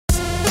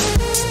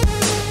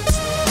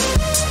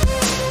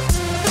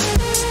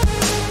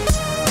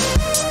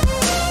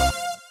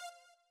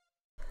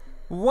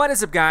What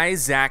is up,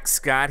 guys? Zach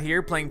Scott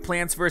here, playing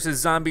Plants vs.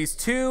 Zombies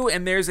 2,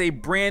 and there's a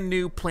brand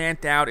new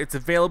plant out. It's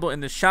available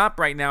in the shop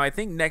right now. I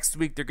think next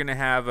week they're going to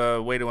have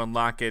a way to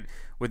unlock it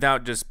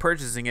without just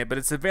purchasing it, but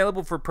it's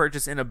available for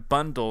purchase in a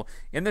bundle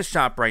in the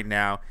shop right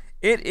now.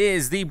 It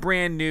is the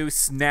brand new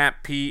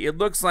Snap Pea. It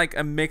looks like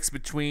a mix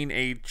between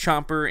a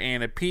chomper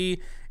and a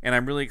pea, and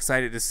I'm really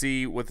excited to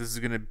see what this is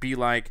going to be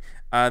like.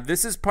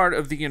 This is part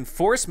of the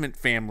enforcement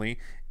family,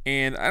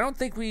 and I don't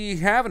think we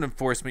have an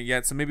enforcement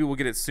yet, so maybe we'll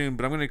get it soon,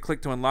 but I'm going to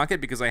click to unlock it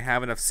because I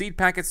have enough seed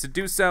packets to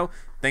do so,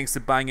 thanks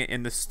to buying it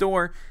in the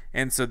store.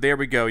 And so there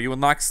we go. You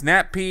unlock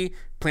Snap Pea.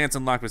 Plants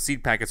unlocked with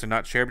seed packets are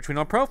not shared between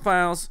all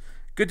profiles.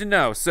 Good to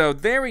know. So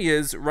there he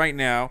is right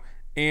now,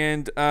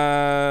 and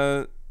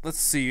let's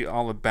see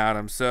all about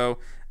him. So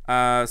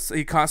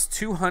he costs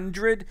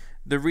 200.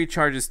 The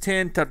recharge is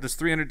 10. Toughness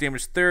 300.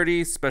 Damage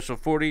 30. Special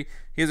 40.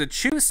 He has a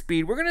chew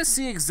speed. We're going to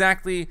see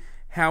exactly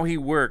how he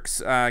works,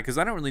 because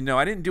I don't really know.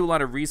 I didn't do a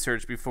lot of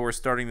research before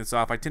starting this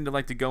off. I tend to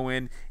like to go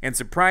in and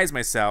surprise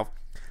myself.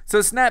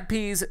 So Snap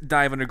Peas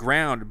dive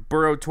underground,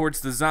 burrow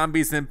towards the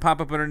zombies, then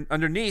pop up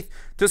underneath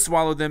to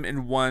swallow them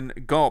in one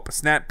gulp.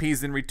 Snap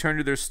Peas then return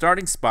to their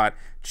starting spot,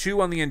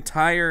 chew on the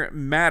entire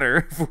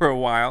matter for a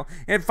while,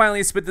 and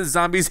finally spit the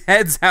zombies'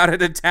 heads out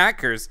at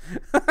attackers.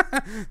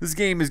 This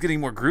game is getting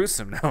more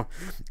gruesome now.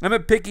 I'm a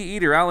picky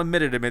eater, I'll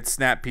admits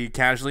Snap Pea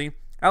casually.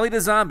 I'll eat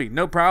a zombie,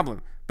 no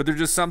problem. But there's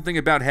just something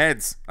about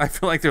heads. I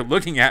feel like they're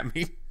looking at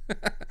me.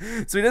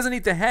 So he doesn't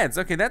eat the heads.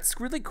 Okay, that's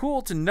really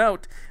cool to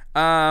note.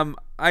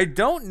 I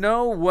don't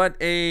know what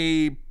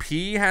a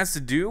pea has to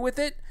do with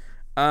it.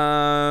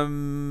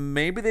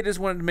 Maybe they just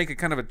wanted to make a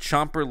kind of a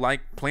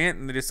chomper-like plant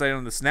and they decided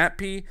on the Snap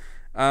Pea.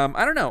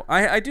 I don't know.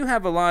 I do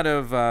have a lot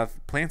of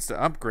plants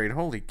to upgrade.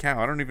 Holy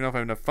cow, I don't even know if I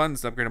have enough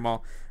funds to upgrade them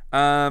all.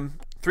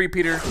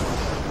 Three-peater.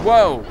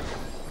 Whoa!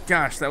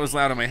 Gosh, that was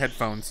loud on my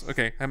headphones.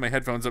 Okay, I have my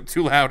headphones up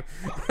too loud.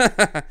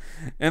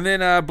 And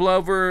then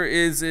Blover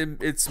is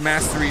it's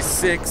Mastery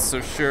 6,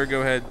 so sure,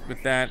 go ahead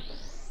with that.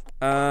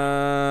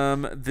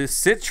 The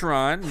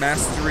Citron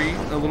Mastery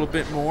a little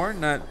bit more,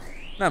 not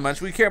much.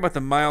 We care about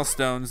the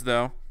milestones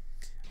though.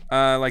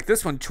 Like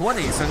this one,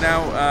 20. So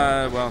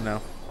now, well,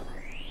 no,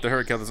 the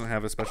Hurricane doesn't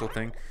have a special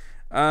thing.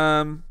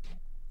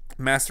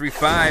 Mastery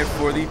 5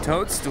 for the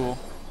Toadstool.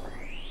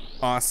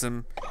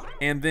 Awesome.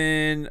 And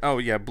then, oh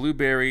yeah,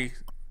 Blueberry.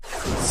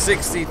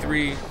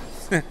 63.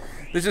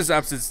 This just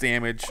ups its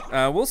damage.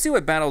 We'll see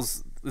what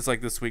battles is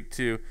like this week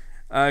too.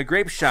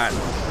 Grape Shot.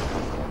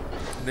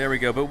 There we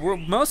go. But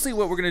mostly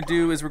what we're gonna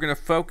do is we're gonna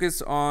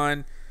focus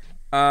on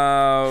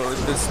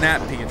the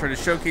Snap Pea and try to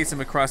showcase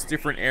him across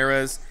different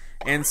eras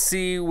and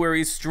see where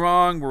he's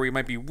strong, where he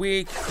might be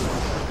weak,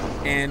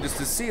 and just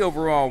to see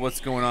overall what's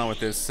going on with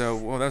this. So,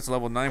 well, that's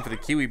level 9 for the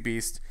Kiwi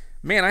Beast.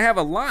 Man, I have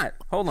a lot.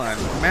 Hold on,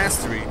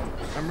 Mastery.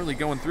 I'm really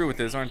going through with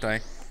this, aren't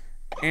I?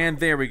 And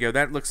there we go.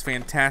 That looks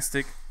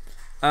fantastic.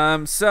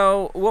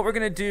 So what we're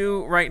gonna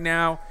do right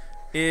now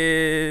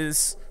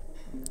is,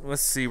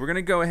 let's see. We're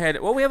gonna go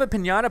ahead. Well, we have a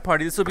piñata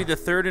party. This will be the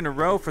 3rd in a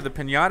row for the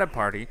piñata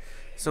party.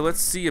 So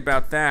let's see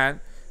about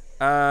that.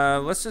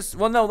 Let's just.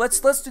 Well, no. Let's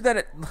do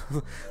that.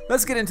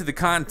 Let's get into the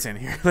content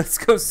here. Let's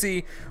go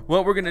see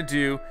what we're gonna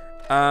do.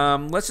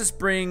 Let's just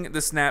bring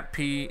the Snap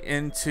Pea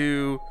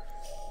into.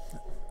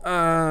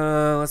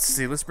 Let's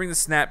see. Let's bring the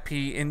Snap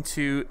Pea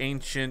into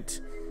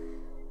ancient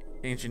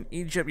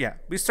Egypt. Yeah,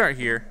 we start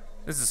here.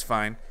 This is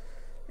fine.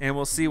 And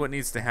we'll see what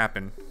needs to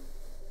happen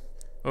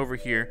over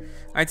here.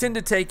 I tend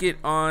to take it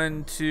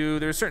on to,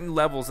 there are certain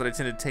levels that I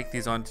tend to take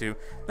these onto.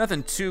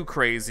 Nothing too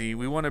crazy.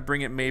 We want to bring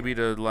it maybe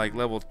to like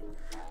level,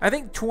 I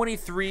think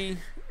 23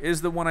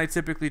 is the one I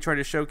typically try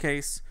to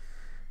showcase.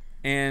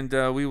 And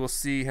we will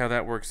see how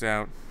that works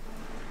out.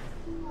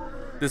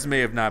 This may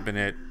have not been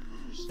it.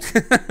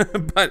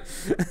 but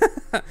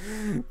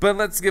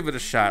let's give it a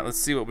shot. Let's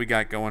see what we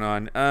got going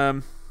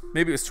on.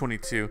 Maybe it was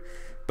 22.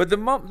 But the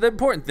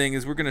important thing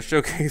is we're going to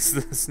showcase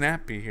the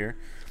Snap Pea here.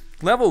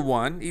 Level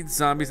 1, eats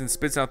zombies and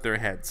spits out their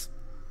heads.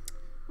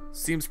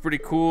 Seems pretty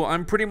cool.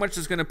 I'm pretty much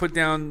just going to put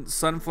down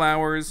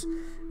sunflowers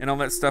and all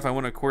that stuff. I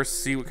want to, of course,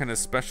 see what kind of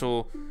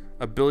special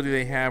ability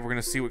they have. We're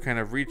going to see what kind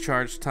of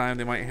recharge time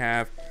they might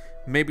have.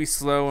 Maybe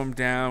slow them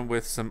down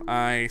with some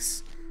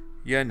ice.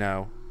 You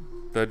know,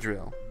 the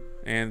drill.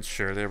 And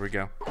sure, there we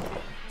go.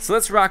 So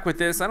let's rock with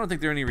this. I don't think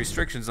there are any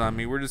restrictions on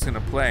me. We're just going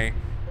to play.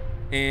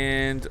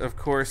 And of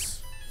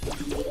course,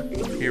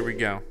 here we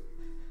go.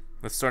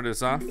 Let's start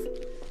this off.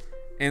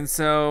 And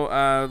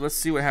so let's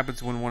see what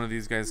happens when one of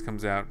these guys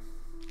comes out.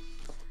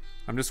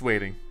 I'm just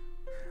waiting.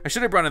 I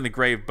should have brought in the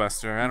Grave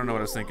Buster. I don't know what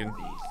I was thinking.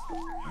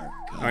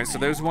 Alright, so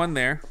there's one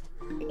there.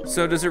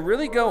 So does it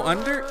really go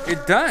under?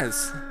 It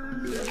does.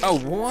 Oh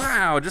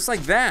wow, just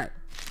like that.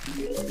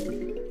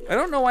 I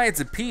don't know why it's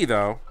a P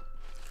though.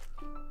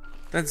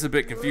 That's a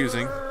bit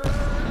confusing.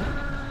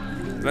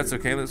 That's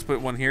okay, let's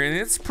put one here. And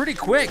it's pretty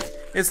quick.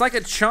 It's like a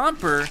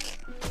chomper.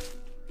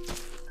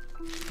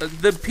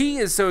 The P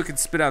is so it can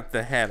spit out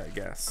the head, I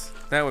guess.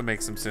 That would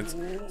make some sense.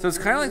 So it's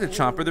kind of like the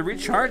chomper. The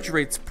recharge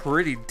rate's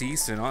pretty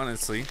decent,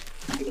 honestly.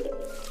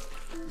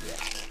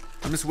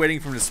 I'm I'm just waiting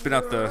for him to spit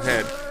out the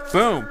head.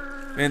 Boom!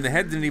 Man, the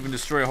head didn't even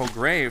destroy a whole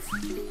grave.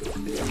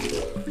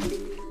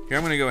 Here,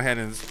 I'm gonna go ahead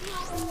and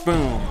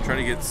boom, try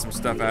to get some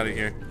stuff out of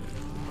here.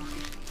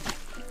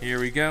 Here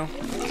we go.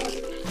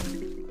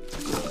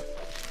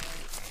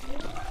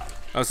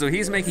 Oh, so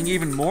he's making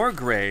even more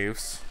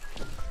graves.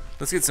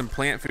 Let's get some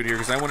plant food here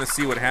because I want to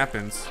see what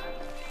happens.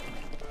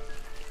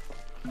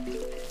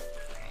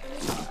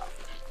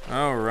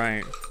 All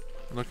right,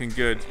 looking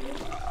good.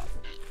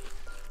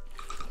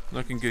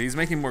 Looking good. He's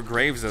making more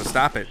graves though.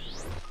 Stop it.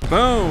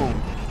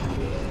 Boom!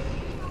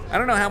 I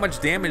don't know how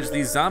much damage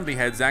these zombie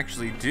heads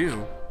actually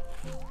do,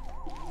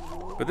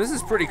 but this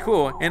is pretty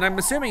cool. And I'm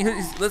assuming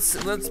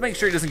let's make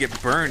sure he doesn't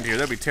get burned here.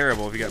 That'd be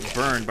terrible if he got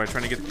burned by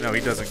trying to get. No, he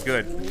doesn't.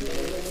 Good.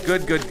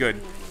 Good. Good. Good.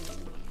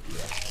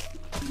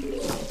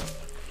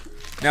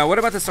 Now, what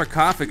about the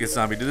sarcophagus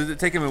zombie? Does it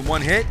take him in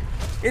one hit?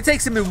 It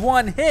takes him in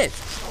one hit.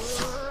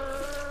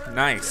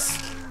 Nice.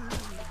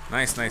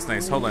 Nice, nice,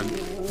 nice. Hold on.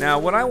 Now,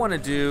 what I want to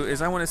do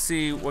is I want to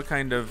see what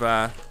kind of,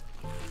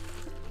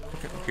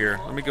 here,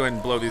 let me go ahead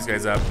and blow these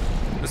guys up.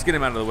 Let's get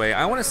him out of the way.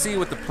 I want to see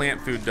what the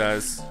plant food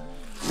does.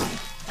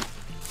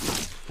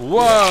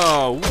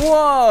 Whoa,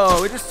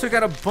 whoa, it just took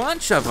out a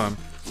bunch of them.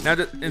 Now,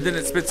 and then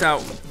it spits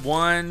out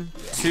 1,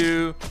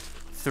 2,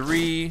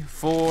 3,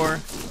 4,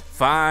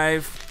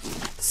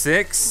 5,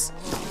 6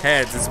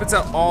 heads. It spits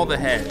out all the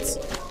heads.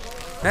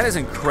 That is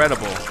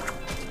incredible.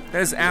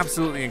 That is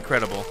absolutely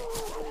incredible.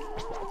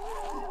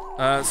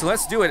 So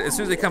let's do it. As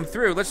soon as they come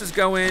through, let's just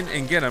go in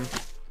and get them.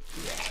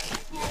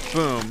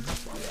 Boom.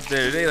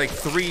 They like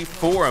 3,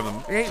 4 of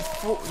them. Hey,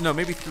 4, no,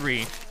 maybe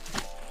 3.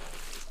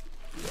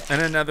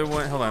 And another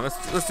one. Hold on.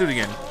 Let's do it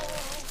again.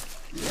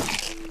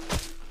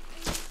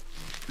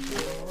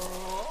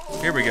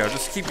 Here we go.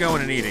 Just keep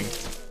going and eating.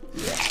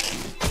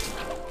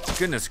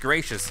 Goodness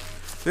gracious.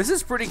 This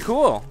is pretty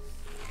cool.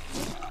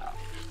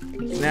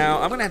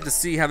 Now, I'm gonna have to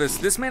see how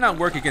this may not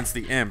work against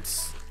the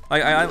imps.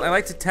 I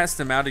like to test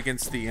them out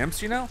against the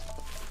imps, you know?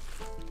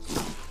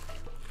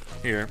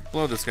 Here,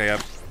 blow this guy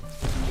up.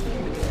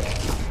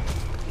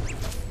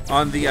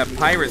 On the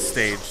pirate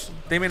stage,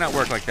 they may not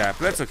work like that,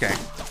 but that's okay.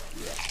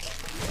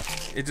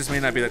 It just may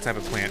not be that type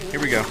of plant. Here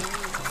we go.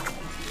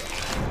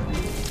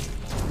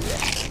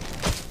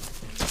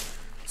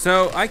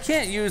 So I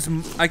can't use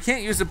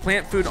the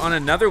plant food on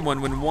another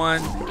one when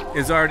one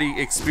is already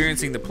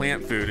experiencing the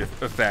plant food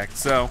effect.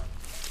 So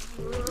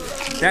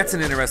that's an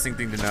interesting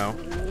thing to know.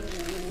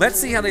 Let's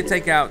see how they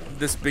take out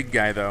this big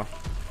guy though.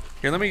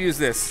 Here, let me use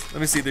this. Let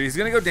me see. He's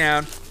gonna go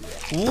down.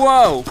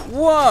 Whoa,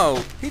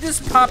 whoa! He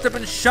just popped up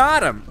and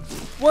shot him.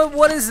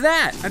 What is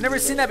that? I've never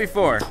seen that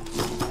before.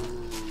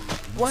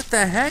 What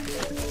the heck?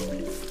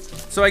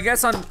 So I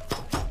guess on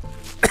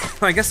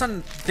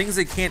on things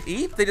they can't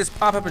eat, they just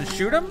pop up and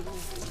shoot them.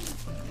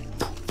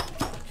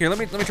 Here, let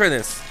me try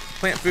this.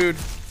 Plant food.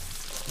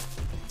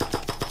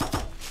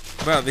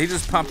 Wow, he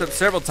just popped up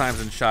several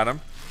times and shot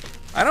him.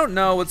 I don't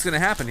know what's gonna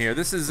happen here.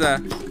 This is I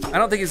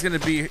don't think it's gonna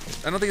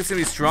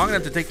be strong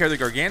enough to take care of the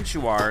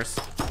gargantuars.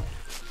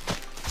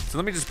 So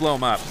let me just blow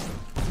him up.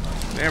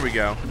 There we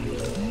go.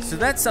 So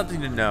that's something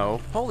to know.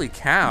 Holy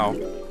cow.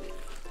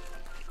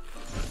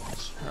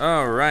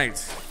 All right.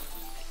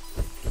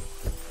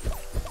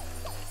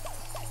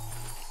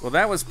 Well,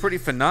 that was pretty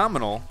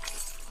phenomenal.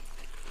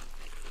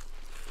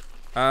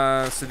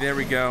 So there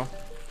we go.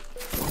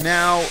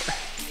 Now,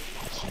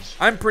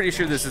 I'm pretty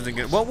sure this isn't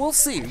good. Well, we'll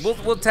see.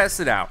 We'll test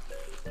it out.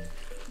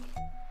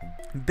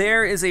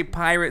 There is a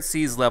Pirate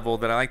Seas level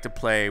that I like to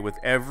play with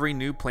every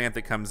new plant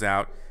that comes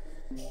out.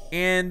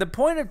 And the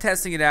point of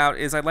testing it out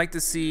is I'd like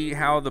to see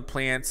how the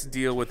plants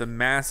deal with a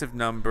massive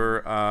number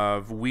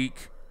of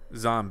weak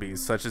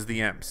zombies, such as the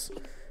imps.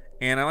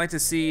 And I like to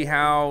see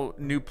how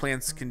new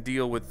plants can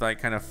deal with like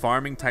kind of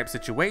farming type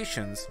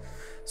situations.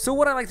 So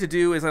what I like to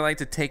do is I like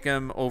to take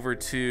them over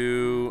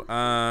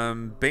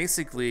to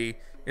basically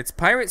it's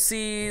Pirate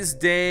Seas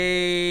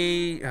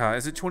Day,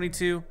 is it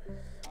 22?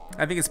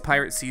 I think it's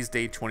Pirate Seas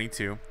Day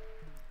 22.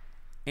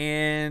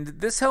 And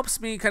this helps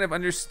me kind of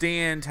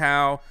understand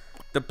how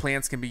the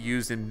plants can be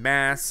used in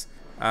mass,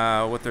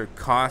 what their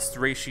cost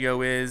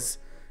ratio is.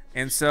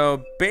 And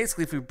so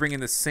basically if we bring in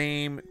the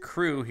same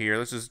crew here,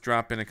 let's just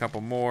drop in a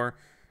couple more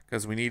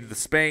because we need the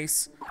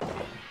space.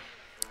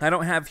 I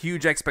don't have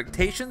huge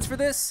expectations for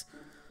this,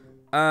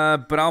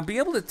 but I'll be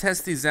able to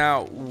test these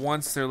out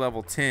once they're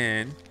level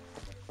 10.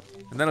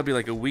 And that'll be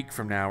like a week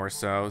from now or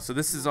so. So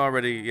this is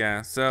already,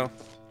 yeah, so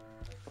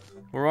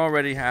we're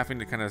already having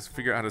to kind of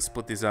figure out how to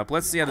split these up.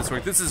 Let's see how this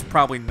works. This is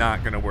probably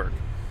not gonna work.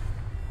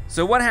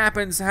 So what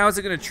happens, how is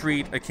it gonna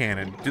treat a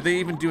cannon? Do they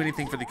even do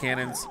anything for the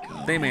cannons?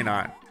 They may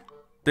not.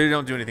 They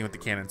don't do anything with the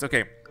cannons.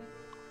 Okay,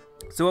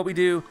 so what we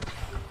do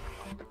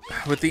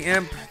with the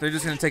imp, they're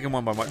just gonna take them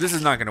one by one. This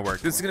is not gonna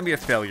work. This is gonna be a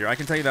failure. I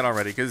can tell you that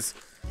already, because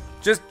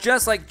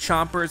just like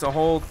chompers, a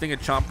whole thing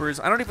of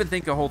chompers, I don't even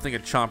think a whole thing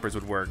of chompers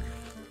would work.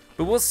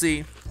 But we'll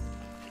see.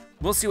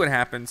 We'll see what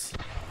happens.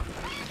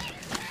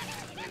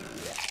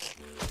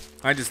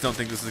 I just don't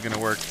think this is gonna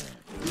work.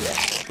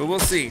 But we'll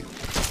see.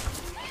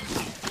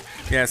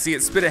 Yeah, see,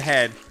 it spit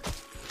ahead.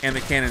 and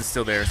the cannon's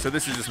still there. So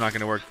this is just not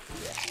gonna work.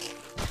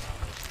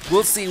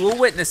 We'll see. We'll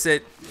witness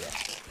it.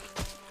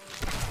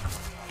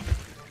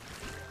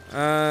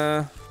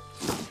 Yeah.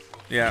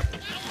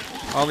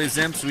 All these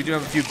imps. We do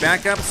have a few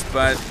backups,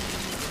 but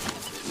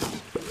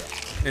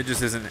it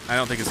just isn't. I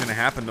don't think it's gonna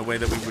happen the way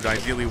that we would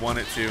ideally want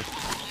it to.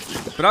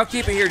 But I'll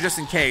keep it here just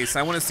in case.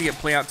 I want to see it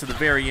play out to the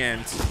very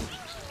end.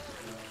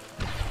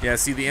 Yeah,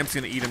 see, the imp's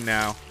gonna eat him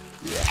now.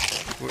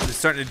 We're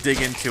starting to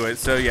dig into it.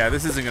 So yeah,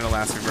 this isn't gonna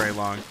last for very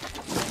long.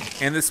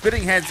 And the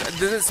spitting heads,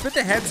 does it spit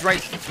the heads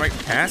right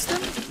past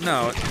him?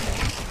 No.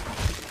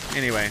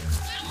 Anyway,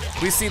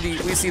 we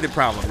see the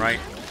problem, right?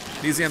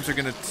 These imps are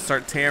gonna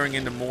start tearing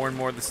into more and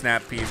more of the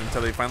snap peas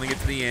until they finally get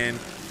to the end.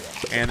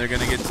 And they're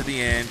gonna get to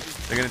the end.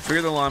 They're gonna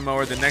trigger the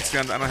lawnmower. The next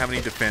round, I don't have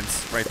any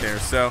defense right there.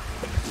 So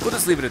we'll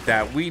just leave it at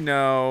that. We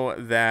know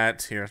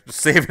that, here, just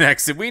save and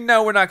exit. We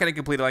know we're not gonna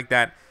complete it like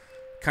that.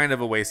 Kind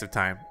of a waste of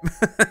time.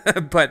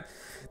 But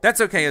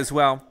that's okay as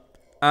well.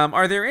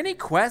 Are there any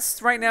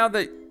quests right now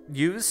that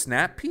use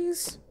snap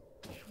peas?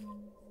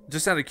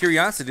 Just out of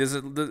curiosity,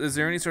 is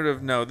there any sort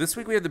of, no, this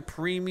week we have the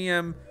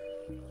premium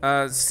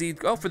seed,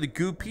 oh, for the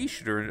Guava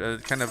PEA,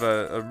 kind of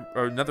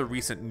another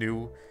recent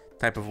new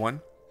type of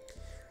one.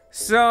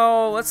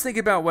 So let's think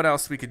about what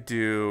else we could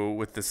do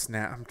with the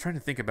snap. I'm trying to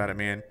think about it,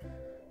 man.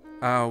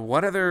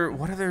 What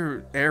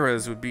other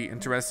eras would be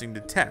interesting to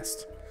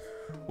test?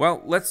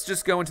 Well, let's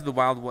just go into the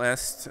Wild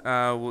West.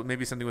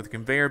 Maybe something with a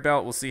conveyor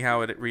belt. We'll see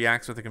how it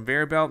reacts with a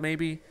conveyor belt,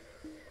 maybe.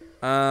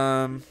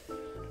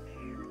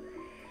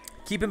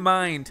 Keep in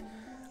mind,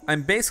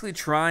 I'm basically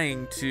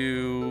trying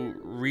to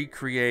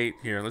recreate...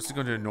 Here, let's just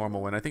go into a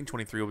normal one. I think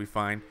 23 will be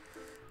fine.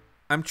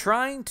 I'm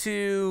trying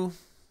to...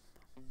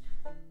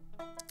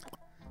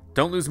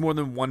 Don't lose more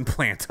than one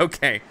plant.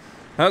 Okay.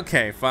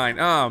 Okay, fine.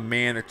 Oh,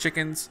 man, the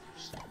chickens.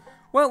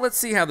 Well, let's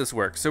see how this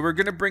works. So we're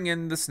going to bring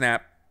in the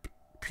snap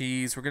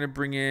peas. We're going to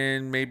bring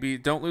in maybe...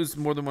 Don't lose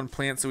more than one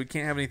plant, so we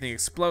can't have anything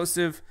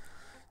explosive.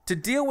 To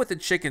deal with the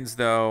chickens,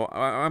 though,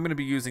 I'm going to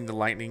be using the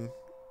lightning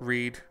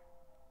reed.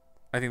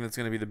 I think that's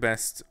going to be the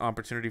best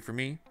opportunity for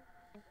me.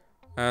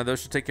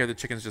 Those should take care of the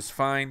chickens just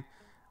fine.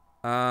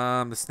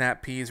 The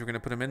snap peas, we're going to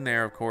put them in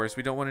there, of course.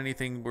 We don't want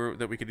anything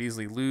that we could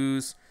easily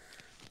lose.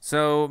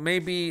 So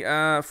maybe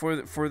for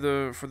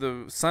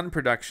the sun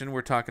production,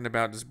 we're talking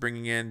about just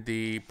bringing in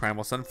the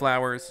primal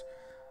sunflowers.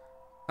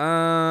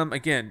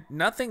 Again,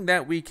 nothing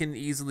that we can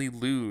easily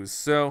lose.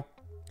 So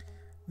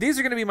these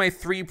are going to be my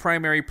 3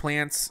 primary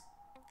plants.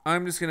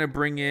 I'm just going to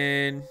bring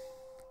in...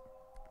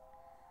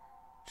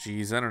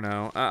 Jeez, I don't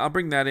know. I'll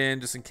bring that in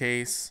just in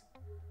case.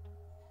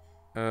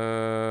 You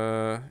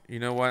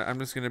know what? I'm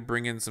just going to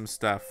bring in some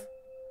stuff.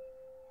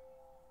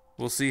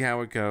 We'll see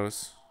how it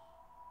goes.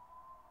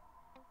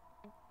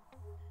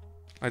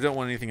 I don't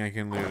want anything I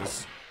can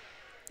lose.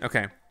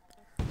 Okay.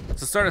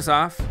 So start us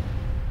off.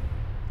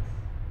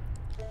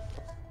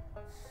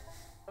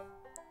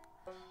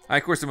 I,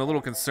 of course, am a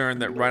little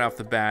concerned that right off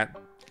the bat,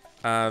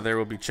 there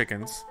will be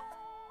chickens.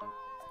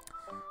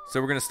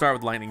 So we're going to start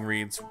with lightning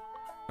reeds.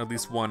 At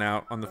least one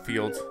out on the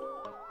field.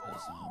 The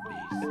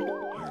zombies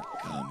are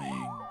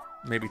coming.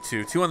 Maybe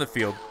 2. 2 on the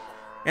field.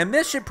 And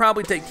this should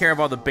probably take care of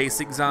all the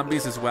basic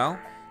zombies as well.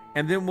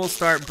 And then we'll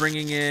start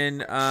bringing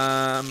in...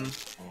 I'll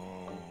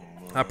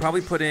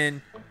probably put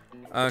in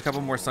a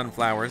couple more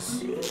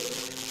sunflowers.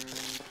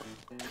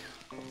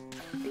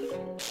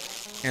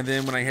 And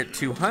then when I hit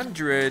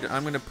 200,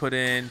 I'm going to put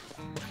in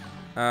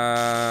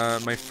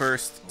my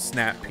first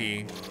snap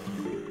pea.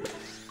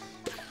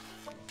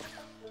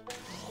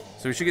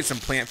 So we should get some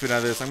plant food out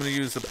of this. I'm going to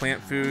use the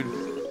plant food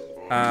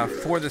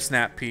for the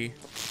snap pea.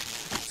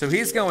 So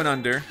he's going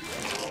under.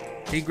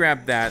 He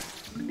grabbed that.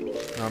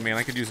 Oh man,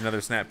 I could use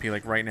another snap pea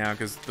like right now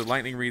because the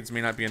lightning reeds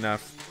may not be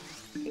enough.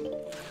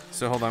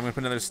 So hold on, I'm going to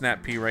put another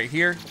snap pea right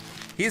here.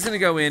 He's going to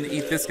go in,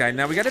 eat this guy.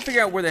 Now we got to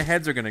figure out where the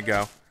heads are going to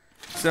go.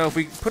 So if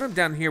we put them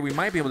down here, we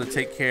might be able to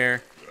take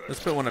care. Let's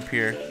put one up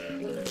here.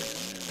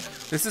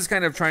 This is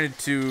kind of trying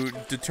to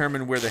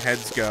determine where the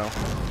heads go.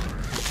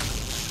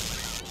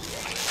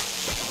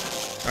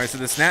 All right, so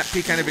the snap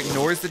pea kind of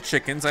ignores the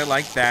chickens. I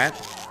like that.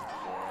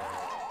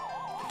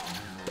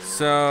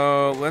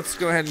 So let's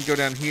go ahead and go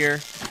down here.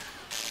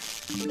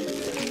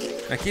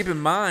 Now keep in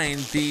mind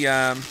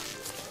the,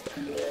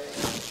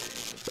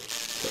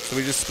 so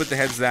we just split the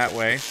heads that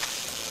way.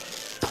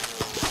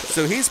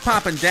 So he's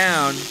popping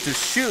down to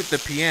shoot the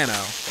piano,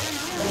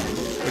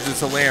 which is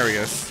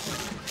hilarious.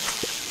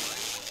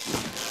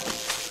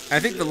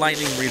 I think the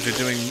lightning reeds are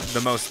doing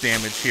the most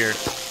damage here.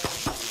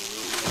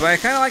 But I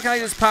kind of like how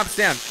he just pops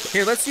down.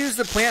 Here, let's use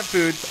the plant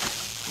food.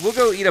 We'll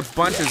go eat a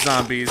bunch of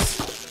zombies.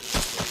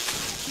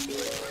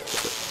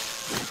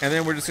 And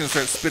then we're just going to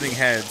start spitting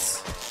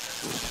heads.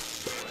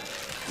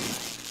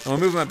 And we'll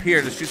move them up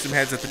here to shoot some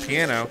heads at the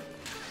piano.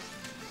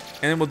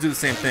 And then we'll do the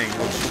same thing.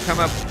 We'll come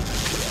up,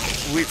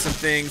 we'll eat some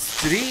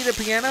things. Did he eat a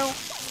piano?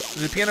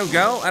 Did the piano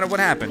go? I don't know what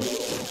happened.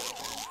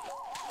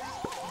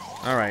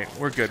 All right,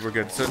 we're good, we're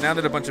good. So now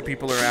that a bunch of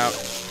people are out,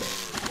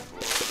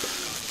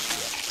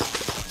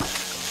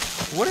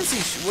 what is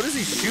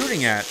he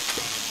shooting at?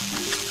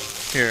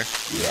 Here.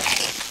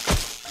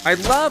 I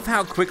love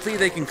how quickly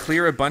they can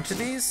clear a bunch of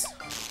these.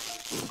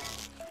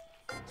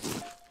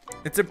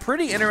 It's a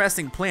pretty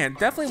interesting plant.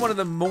 Definitely one of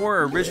the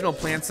more original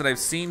plants that I've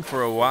seen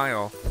for a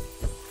while.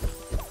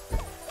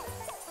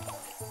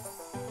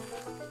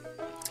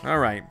 All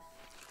right.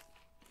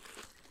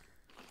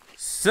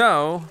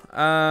 So,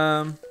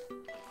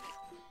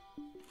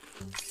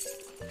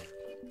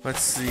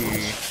 let's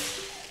see.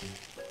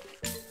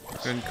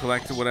 Go and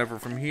collect whatever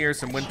from here.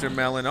 Some winter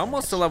melon.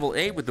 Almost to level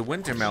 8 with the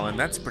winter melon.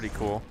 That's pretty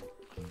cool.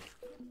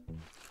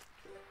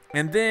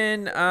 And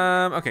then,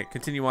 okay,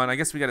 continue on. I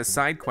guess we got a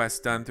side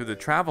quest done through the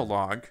travel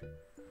log.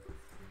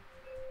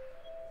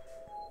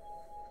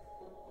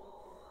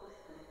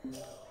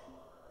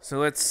 So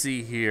let's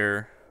see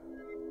here.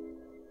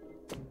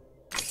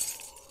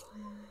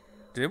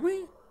 Did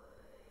we?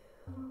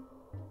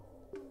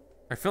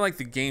 I feel like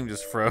the game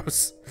just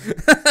froze.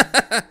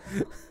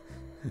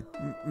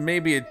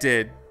 Maybe it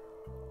did.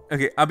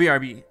 Okay, I'll be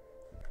RB.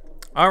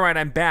 All right,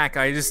 I'm back.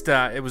 I just,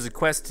 it was a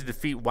quest to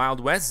defeat Wild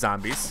West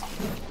zombies.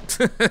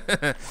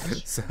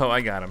 So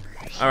I got them.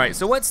 All right,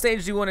 so what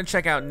stage do you want to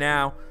check out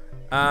now?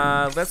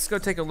 Let's go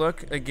take a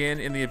look again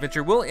in the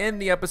adventure. We'll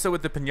end the episode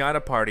with the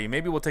Pinata Party.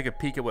 Maybe we'll take a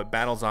peek at what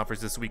Battles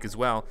offers this week as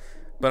well.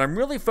 But I'm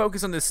really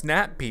focused on this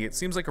snap pea. It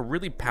seems like a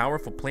really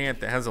powerful plant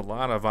that has a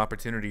lot of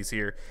opportunities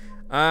here.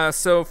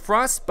 So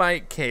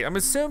Frostbite Cave. I'm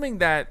assuming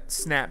that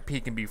snap pea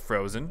can be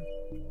frozen.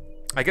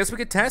 I guess we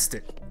could test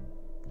it.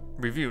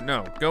 Review,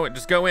 no, go in,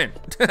 just go in.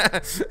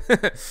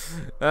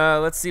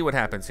 Let's see what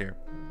happens here.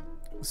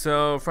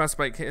 So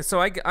Frostbite Cave. So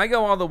I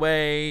go all the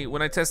way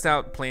when I test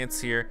out plants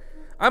here.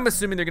 I'm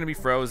assuming they're gonna be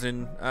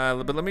frozen,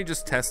 but let me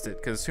just test it,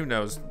 because who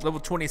knows. Level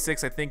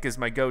 26 I think is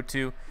my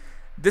go-to.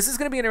 This is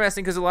gonna be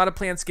interesting because a lot of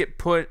plants get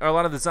put, or a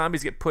lot of the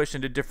zombies get pushed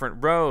into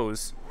different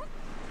rows.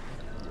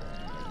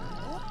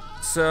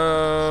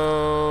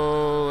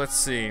 So let's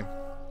see.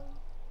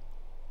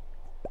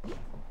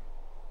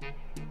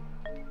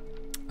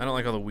 I don't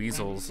like all the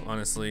weasels,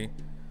 honestly.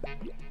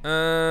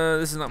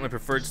 This is not my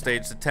preferred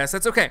stage to test.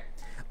 That's okay.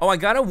 Oh, I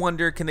gotta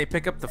wonder, can they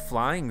pick up the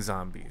flying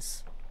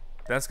zombies?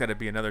 That's gotta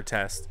be another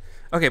test.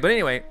 Okay, but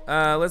anyway,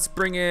 let's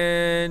bring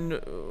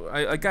in,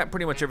 I got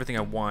pretty much everything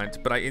I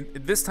want, but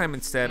this time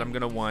instead I'm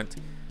gonna want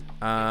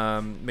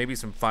maybe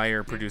some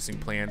fire producing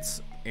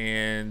plants,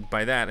 and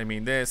by that I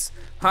mean this.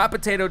 Hot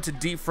potato to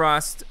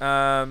defrost.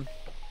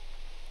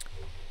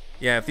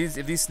 Yeah, if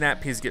these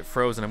snap peas get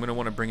frozen, I'm gonna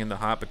wanna bring in the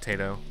hot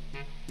potato.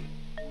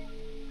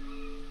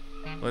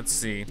 Let's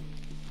see.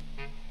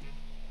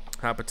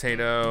 Hot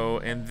potato,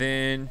 and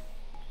then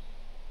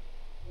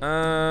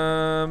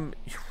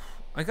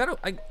I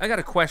got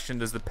a question.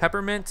 Does the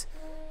peppermint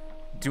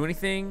do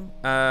anything?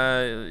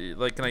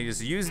 Like, can I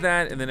just use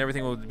that and then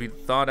everything will be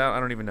thawed out? I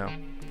don't even know.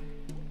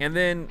 And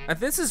then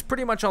this is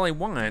pretty much all I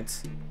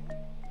want.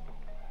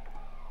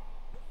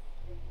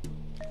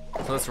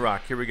 So let's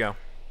rock. Here we go.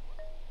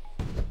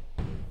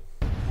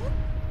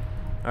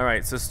 All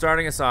right. So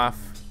starting us off.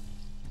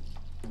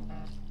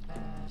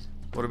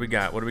 What do we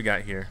got? What do we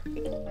got here?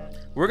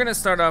 We're gonna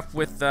start off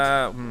with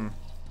well,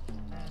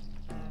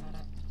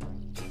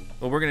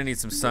 we're gonna need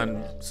some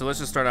sun, so let's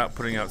just start out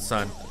putting out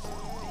sun.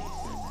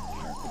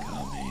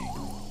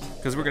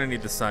 Because we're gonna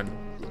need the sun.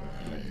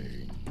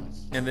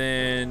 And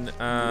then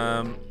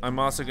I'm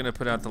also gonna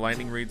put out the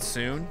lightning reeds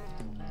soon.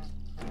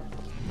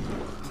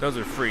 Those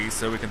are free,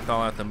 so we can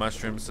thaw out the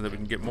mushrooms so that we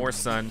can get more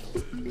sun.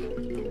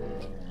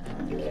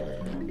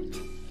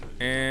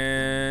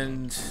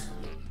 And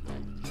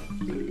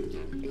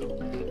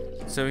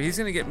so he's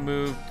gonna get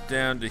moved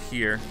down to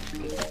here.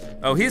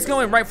 Oh, he's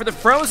going right for the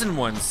frozen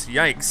ones.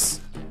 Yikes.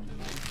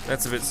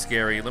 That's a bit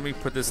scary. Let me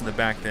put this in the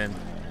back then.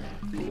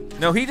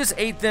 No, he just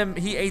ate them.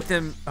 He ate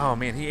them. Oh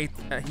man, he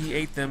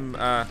ate them.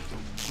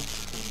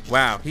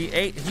 Wow,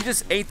 he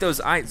just ate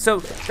those eyes.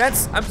 So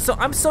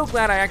I'm so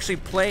glad I actually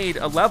played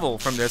a level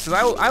from this,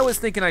 because I was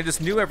thinking I just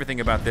knew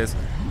everything about this.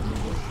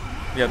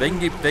 Yeah, they can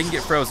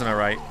get frozen, all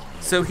right.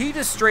 So he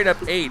just straight up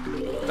ate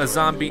a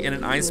zombie in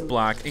an ice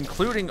block,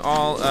 including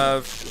all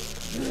of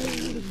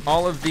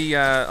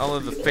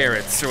the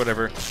ferrets or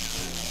whatever.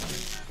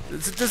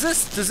 Does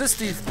this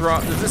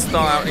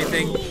thaw out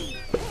anything?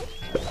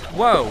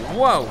 Whoa,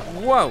 whoa,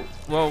 whoa.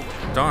 Well,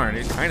 darn,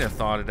 it kind of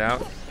thawed it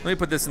out. Let me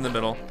put this in the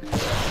middle.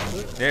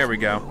 There we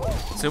go.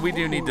 So we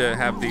do need to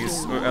have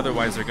these, or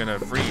otherwise they're gonna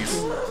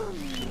freeze.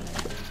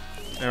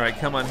 All right,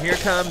 come on, here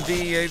come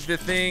the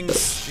things.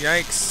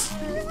 Yikes.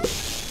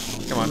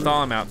 Come on,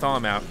 thaw them out, thaw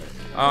them out.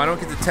 Oh, I don't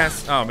get to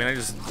test. Oh man,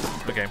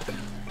 okay.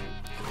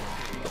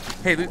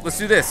 Hey, let's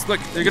do this. Look,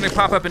 they're gonna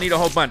pop up and eat a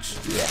whole bunch.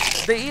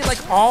 They eat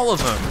like all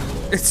of them.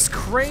 It's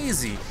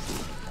crazy.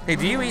 Hey,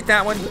 do you eat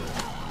that one?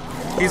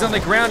 He's on the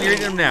ground, you're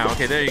eating him now.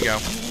 Okay, there you go.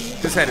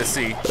 Just had to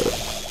see.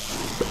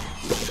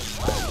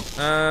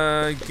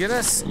 Get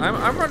us,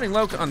 I'm running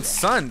low on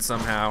sun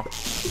somehow.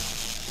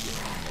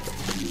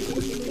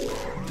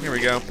 Here we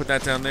go, put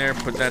that down there,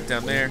 put that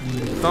down there.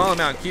 Thaw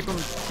them out, keep them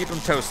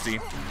toasty.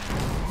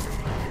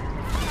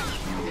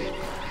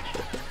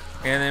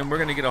 And then we're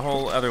gonna get a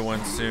whole other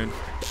one soon.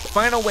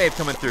 Final wave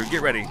coming through,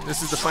 get ready.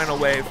 This is the final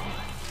wave.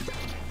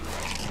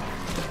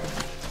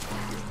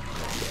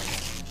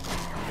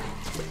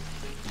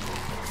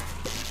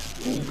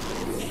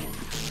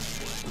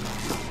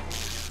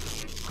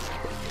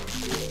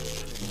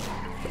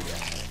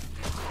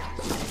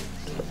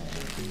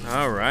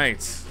 All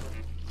right.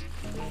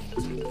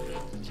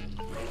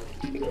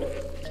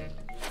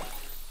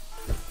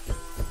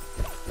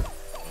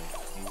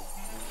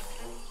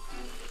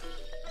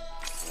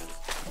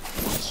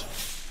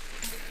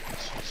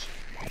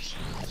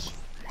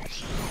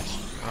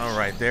 All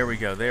right, there we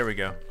go, there we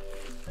go.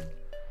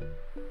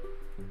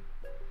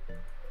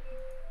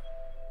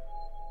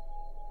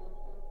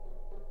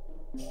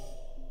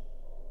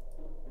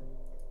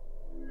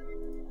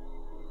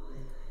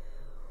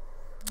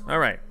 All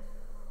right.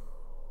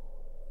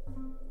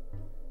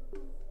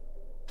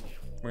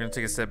 We're gonna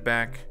take a step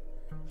back.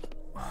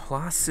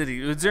 Lost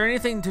City. Is there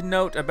anything to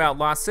note about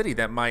Lost City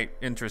that might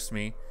interest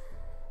me?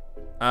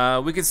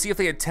 We can see if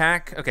they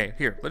attack. Okay,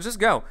 here, let's just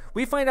go.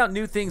 We find out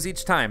new things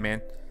each time,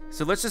 man.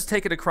 So let's just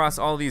take it across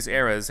all these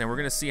eras, and we're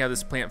gonna see how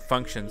this plant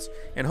functions.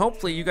 And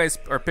hopefully you guys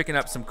are picking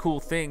up some cool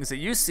things that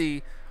you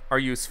see are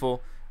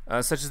useful,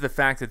 such as the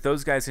fact that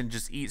those guys can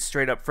just eat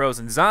straight up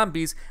frozen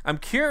zombies. I'm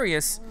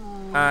curious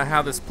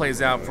how this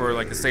plays out for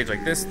like a stage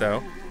like this,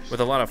 though, with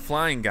a lot of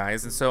flying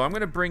guys. And so I'm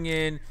gonna bring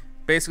in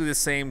basically the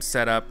same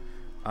setup.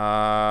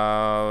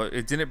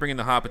 It didn't bring in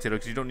the hot potato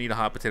because you don't need a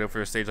hot potato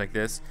for a stage like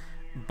this.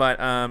 But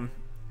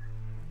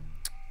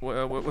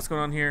what's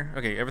going on here?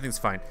 Okay, everything's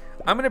fine.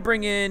 I'm gonna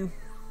bring in.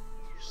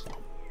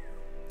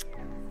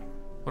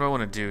 What do I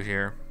want to do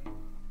here?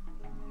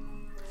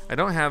 I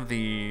don't have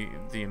the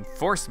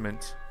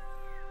enforcement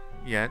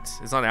yet.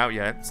 It's not out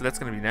yet, so that's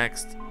gonna be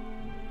next,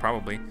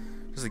 probably.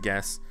 Just a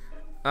guess.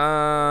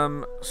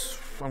 I'm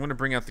gonna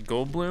bring out the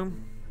gold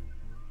bloom.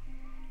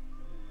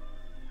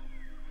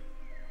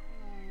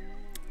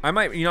 I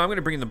might, I'm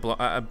gonna bring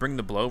bring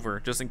the blower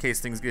just in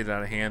case things get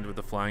out of hand with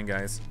the flying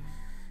guys.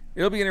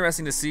 It'll be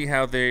interesting to see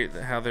how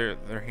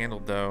they're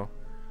handled, though.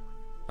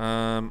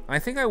 I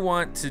think I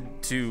want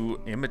to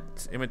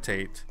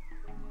imitate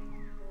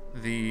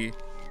the.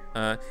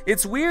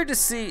 It's weird to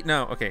see.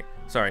 No, okay,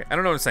 sorry, I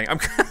don't know what I'm saying.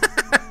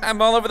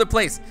 I'm all over the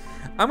place.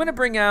 I'm gonna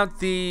bring out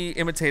the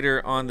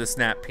imitator on the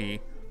snap pea.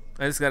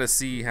 I just gotta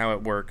see how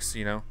it works,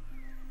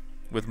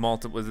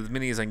 with as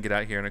many as I can get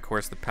out here, and of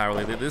course the power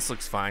lady. This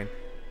looks fine.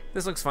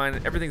 This looks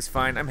fine. Everything's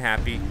fine. I'm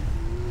happy.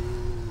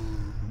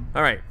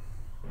 All right.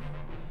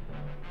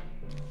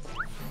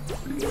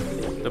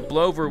 The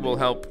blower will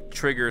help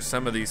trigger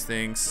some of these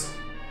things.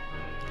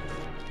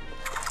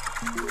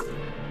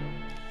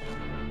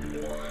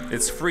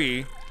 It's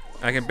free.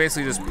 I can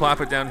basically just plop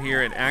it down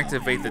here and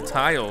activate the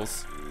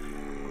tiles.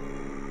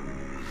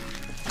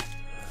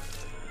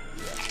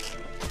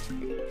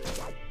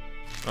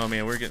 Oh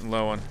man, we're getting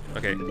low on.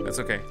 Okay, that's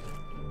okay.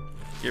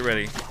 Get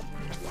ready.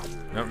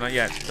 Nope, not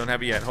yet. Don't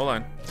have it yet. Hold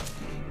on.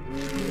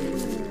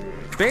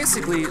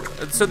 Basically,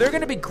 so they're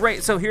gonna be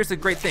great. So here's the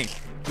great thing.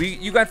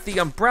 You got the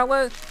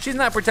umbrella. She's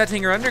not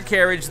protecting her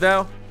undercarriage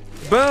though.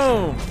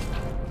 Boom.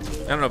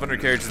 I don't know if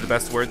undercarriage is the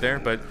best word there,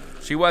 but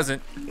she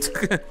wasn't.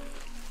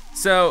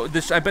 So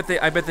I bet they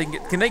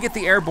can they get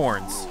the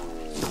airbornes?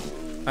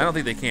 I don't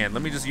think they can.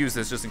 Let me just use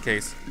this just in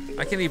case.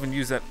 I can't even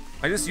use that.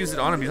 I just used it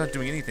on him. He's not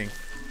doing anything.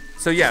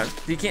 So yeah,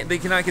 they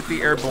cannot get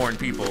the airborne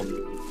people.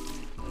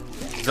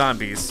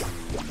 Zombies.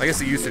 I guess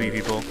they used to be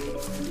people.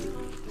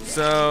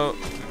 So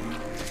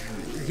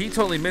he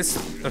totally missed.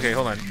 Okay,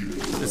 hold on.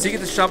 Does he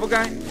get the shovel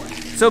guy?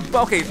 So,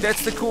 okay,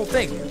 that's the cool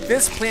thing.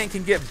 This plant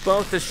can get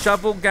both the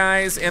shovel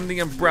guys and the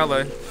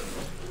umbrella.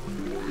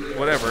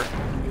 Whatever.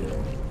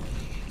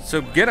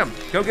 So get them.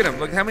 Go get them.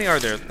 Look, how many are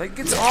there? Like,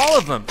 it's all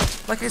of them.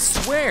 Like, I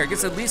swear, it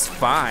gets at least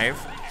 5.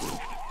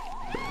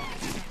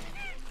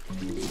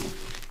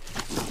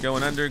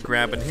 Going under,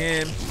 grabbing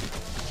him.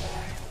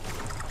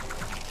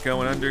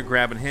 Going under,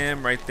 grabbing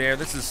him right there.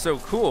 This is so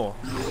cool.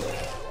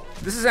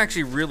 This is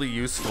actually really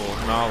useful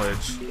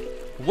knowledge.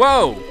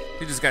 Whoa!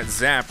 He just got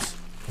zapped.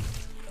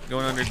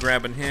 Going under,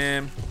 grabbing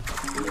him.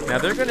 Now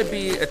they're gonna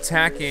be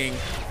attacking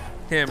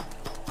him.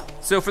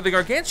 So for the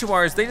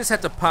gargantuars, they just have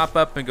to pop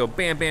up and go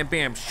bam, bam,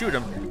 bam, shoot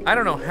him. I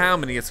don't know how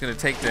many it's gonna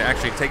take to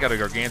actually take out a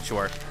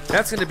gargantuar.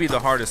 That's gonna be the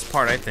hardest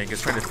part, I think,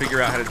 is trying to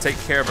figure out how to take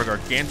care of a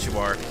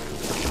gargantuar.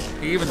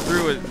 He even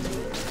threw it.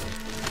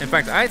 In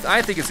fact,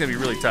 I think it's gonna be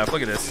really tough.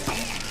 Look at this.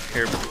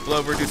 Here,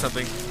 Blover, do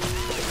something.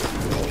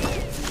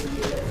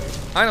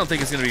 I don't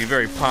think it's gonna be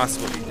very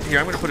possible. Here,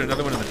 I'm gonna put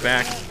another one in the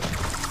back.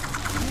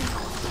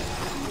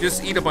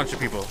 Just eat a bunch of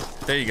people.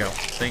 There you go.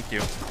 Thank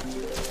you.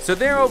 So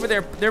they're over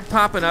there. They're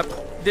popping up.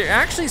 They're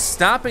actually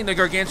stopping the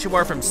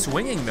gargantuar from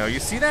swinging, though. You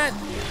see that?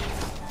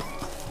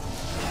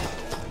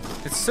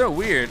 It's so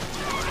weird.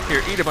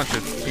 Here, eat a bunch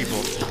of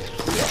people.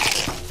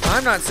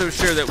 I'm not so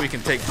sure that we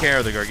can take care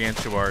of the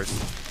gargantuars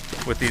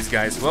with these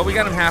guys. Well, we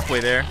got them halfway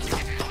there.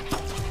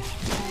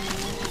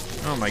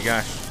 Oh my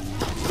gosh.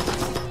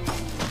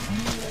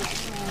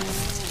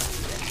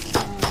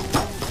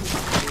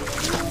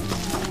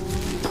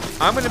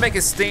 I'm gonna make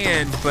a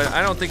stand, but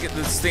I don't think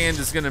the stand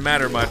is gonna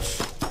matter much.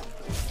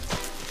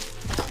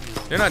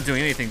 They're not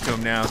doing anything to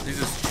him now. He's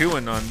just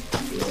chewing on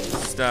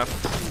stuff.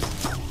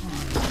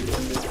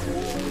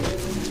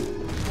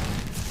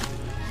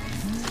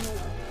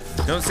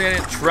 Don't say I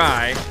didn't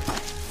try.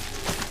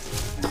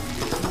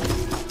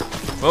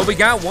 Well, we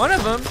got one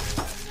of them.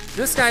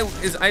 This guy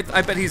is, I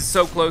bet he's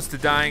so close to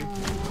dying.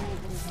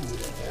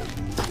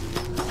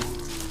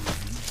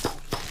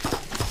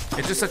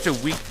 It's just such a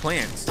weak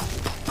plant.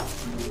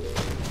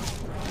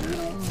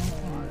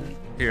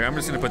 Here, I'm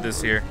just gonna put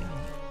this here.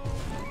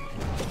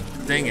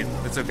 Dang it,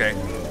 that's okay.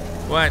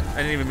 What? I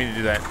didn't even mean to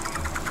do that.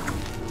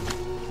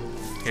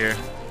 Here.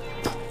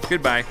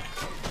 Goodbye.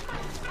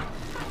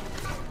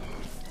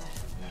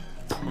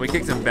 We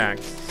kicked him back,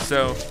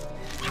 so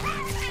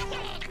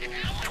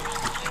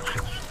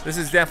this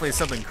is definitely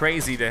something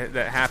crazy that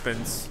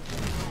happens.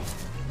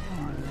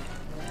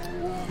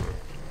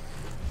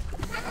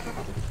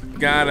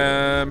 Got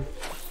him.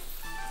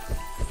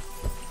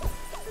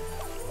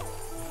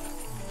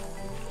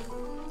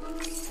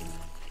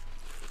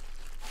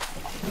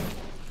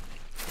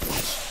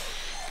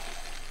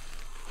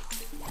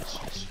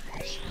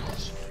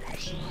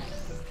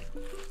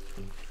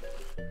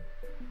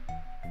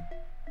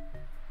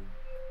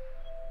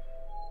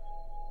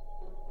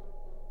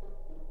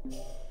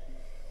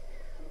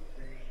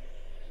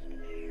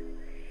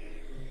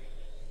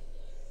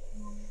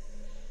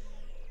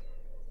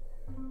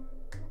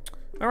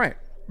 All right.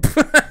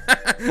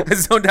 I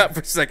zoned out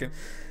for a second.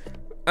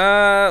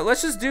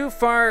 Let's just do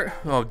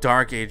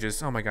Dark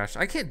Ages. Oh my gosh,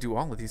 I can't do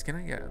all of these, can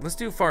I? Yeah, let's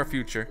do Far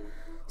Future.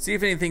 See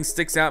if anything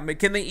sticks out.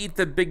 Can they eat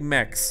the big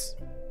mechs?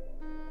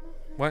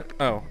 What?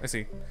 Oh, I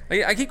see.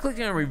 I keep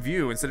clicking on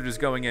review instead of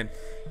just going in.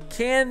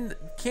 Can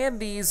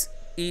these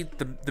eat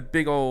the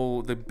big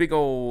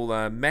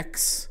old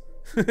mechs?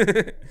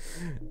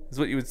 Is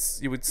what you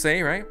would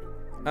say, right?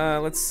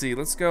 Let's see.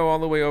 Let's go all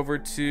the way over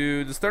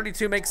to. Does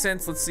 32 make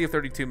sense? Let's see if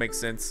 32 makes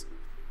sense.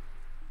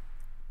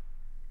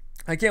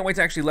 I can't wait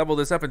to actually level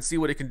this up and see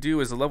what it can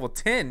do as a level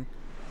 10.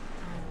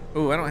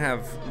 Oh, I don't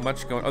have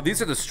much going. Oh,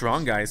 these are the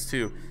strong guys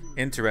too.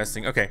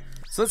 Interesting. Okay,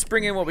 so let's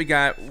bring in what we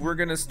got. We're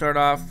gonna start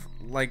off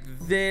like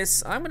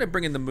this. I'm gonna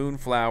bring in the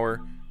moonflower.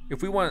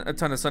 If we want a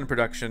ton of sun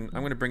production,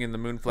 I'm gonna bring in the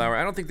moonflower.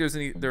 I don't think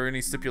there are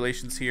any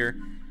stipulations here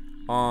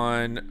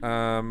on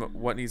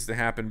what needs to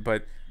happen,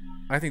 but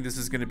I think this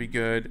is gonna be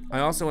good.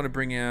 I also want to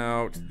bring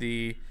out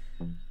the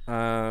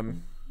tile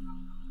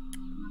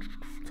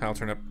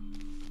turnip.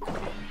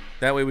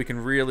 That way we can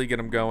really get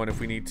them going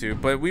if we need to,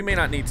 but we may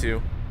not need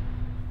to.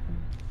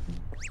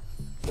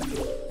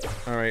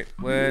 All right,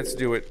 let's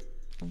do it.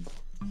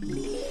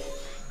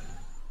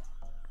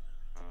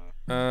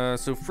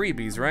 So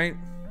freebies, right?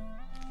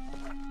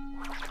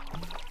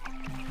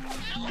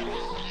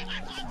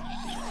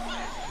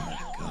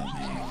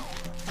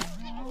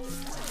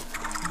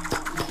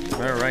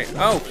 All right.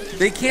 Oh,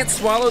 they can't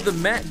swallow the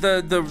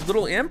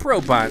little imp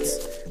robots.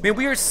 Man,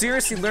 we are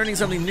seriously learning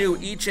something new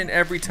each and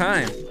every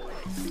time.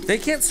 They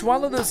can't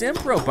swallow those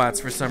imp robots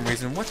for some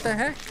reason. What the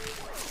heck?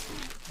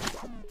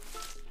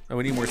 Oh,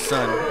 we need more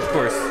sun, of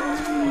course.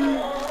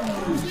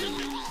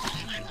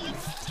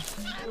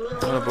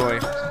 Oh boy.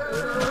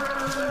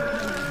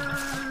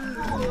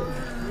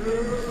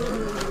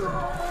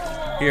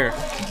 Here,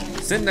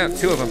 send out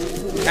 2 of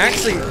them.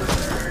 Actually,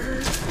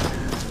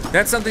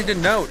 that's something to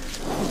note.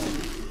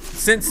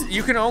 Since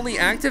you can only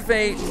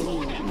activate,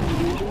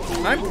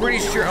 I'm pretty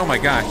sure, oh my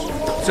gosh.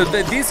 So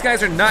these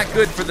guys are not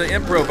good for the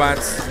imp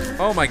robots.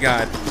 Oh my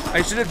god.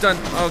 I should have done,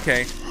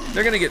 okay.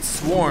 They're gonna get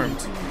swarmed.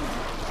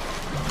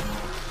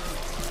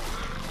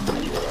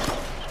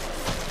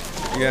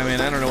 Yeah,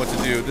 man, I don't know what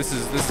to do. This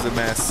is a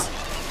mess.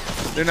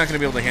 They're not gonna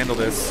be able to handle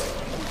this.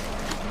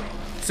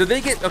 So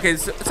they get, okay,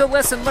 so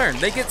lesson learned.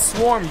 They get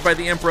swarmed by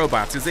the imp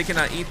robots because they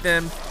cannot eat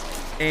them.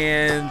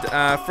 And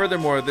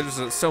furthermore,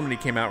 there's so many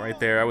came out right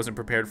there. I wasn't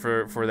prepared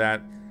for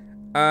that.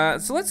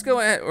 So let's go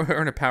ahead, or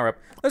earn a power up.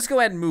 Let's go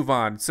ahead and move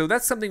on. So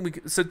that's something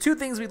so 2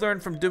 things we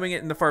learned from doing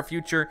it in the far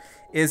future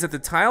is that the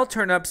tile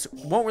turnips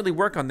won't really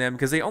work on them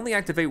because they only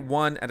activate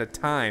 1 at a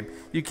time.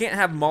 You can't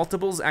have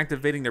multiples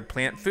activating their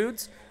plant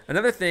foods.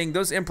 Another thing,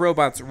 those imp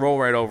robots roll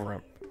right over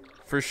them,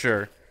 for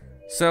sure.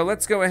 So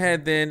let's go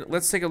ahead then,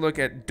 let's take a look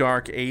at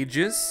Dark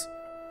Ages.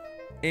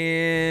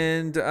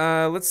 And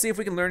let's see if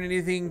we can learn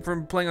anything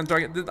from playing on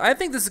Dark. I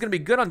think this is gonna be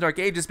good on Dark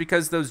Ages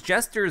because those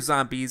jester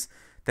zombies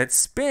that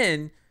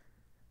spin,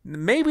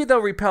 maybe they'll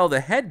repel the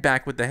head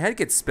back when the head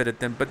gets spit at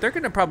them, but they're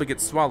gonna probably get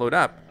swallowed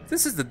up.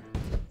 This is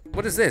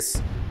what is this?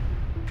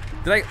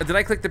 Did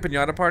I click the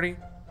pinata party?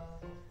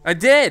 I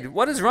did.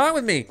 What is wrong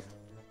with me?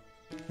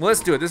 Well, let's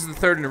do it. This is the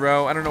 3rd in a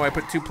row. I don't know why I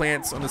put 2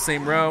 plants on the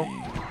same row,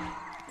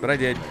 but I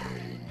did.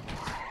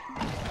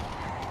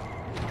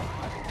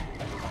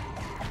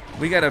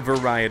 We got a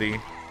variety.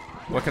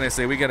 What can I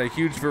say? We got a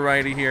huge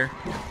variety here.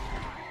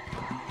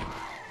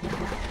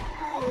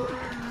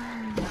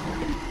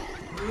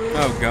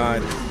 Oh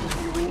god.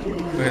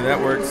 Okay, that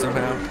worked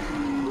somehow.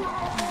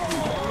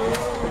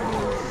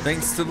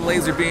 Thanks to the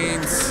laser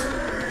beams.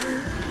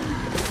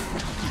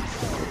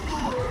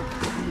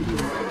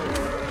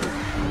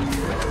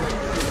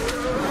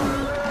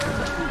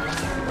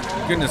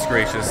 Goodness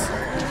gracious.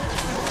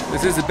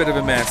 This is a bit of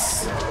a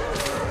mess.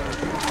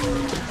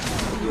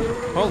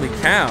 Holy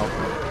cow.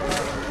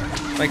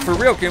 Like for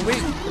real, can we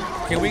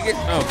get,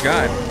 oh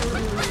god.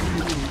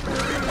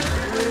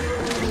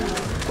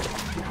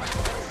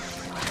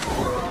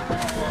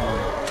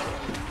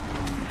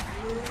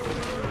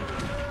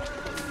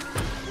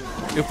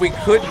 If we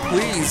could,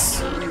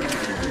 please.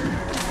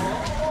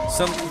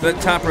 That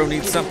top row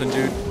needs something,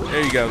 dude.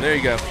 There you go. There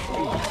you go.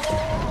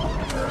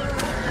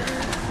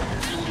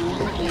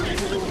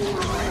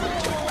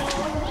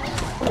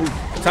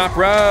 Top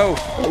row.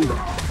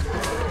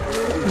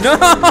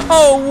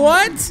 No,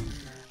 what?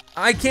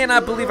 I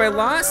cannot believe I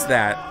lost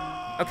that.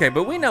 Okay,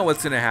 but we know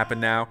what's gonna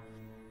happen now.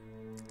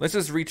 Let's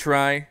just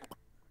retry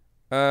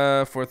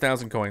for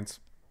 1,000 coins.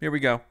 Here we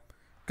go.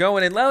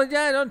 Going in.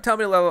 Yeah, don't tell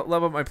me to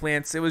level up my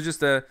plants. It was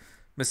just a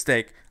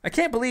mistake. I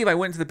can't believe I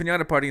went to the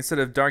Pinata Party instead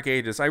of Dark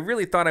Ages. I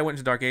really thought I went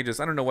to Dark Ages.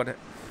 I don't know what.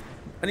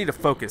 I need to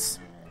focus.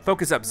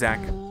 Focus up, Zach.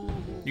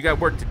 You got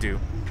work to do.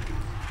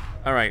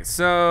 All right,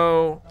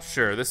 so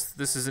sure, this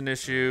is an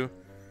issue.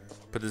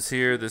 Put this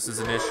here. This is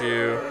an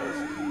issue.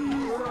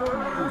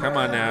 Come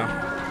on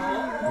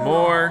now.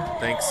 More.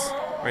 Thanks.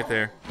 Right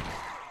there.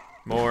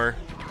 More.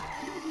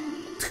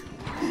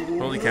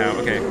 Holy cow.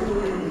 Okay.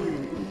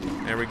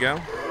 There we go.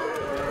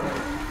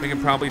 We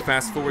can probably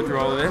fast forward through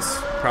all of this.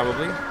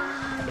 Probably.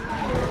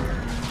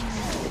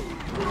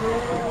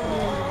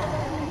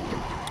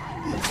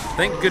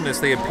 Thank goodness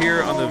they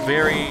appear on the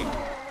very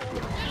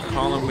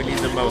column we need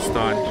the most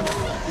on.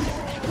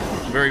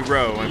 Very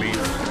row, I mean.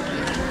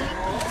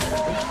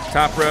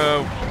 Top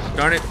row.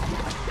 Darn it.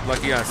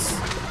 Lucky us.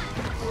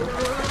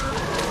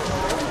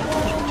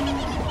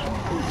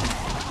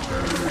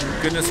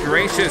 Goodness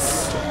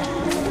gracious.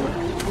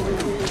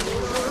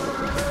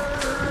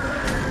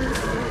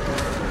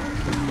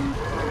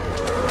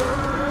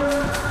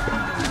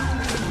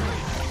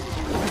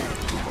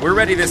 We're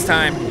ready this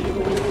time.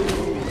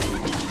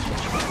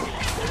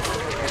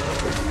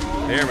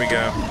 There we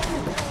go.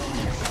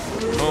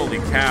 Holy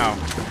cow.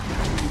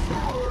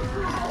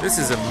 This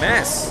is a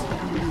mess.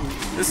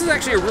 This is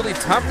actually a really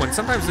tough one.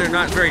 Sometimes they're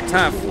not very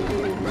tough.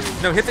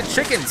 No, hit the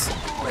chickens.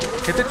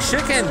 Hit the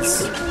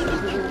chickens.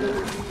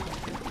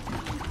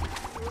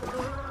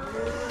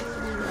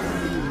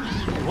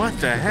 What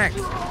the heck?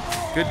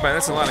 Goodbye.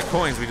 That's a lot of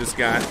coins we just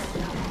got.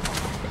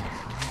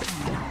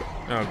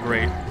 Oh,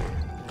 great.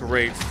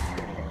 Great.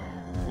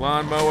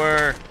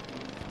 Lawnmower.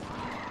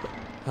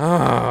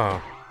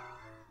 Oh.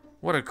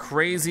 What a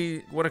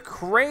crazy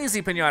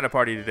pinata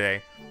party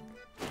today.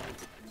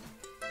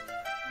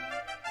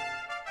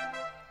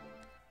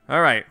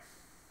 All right.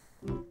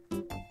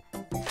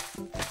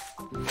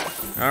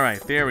 All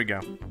right, there we go.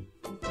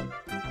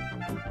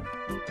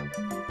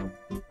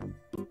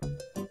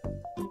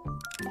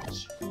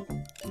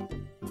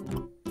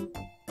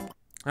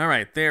 All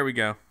right, there we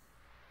go.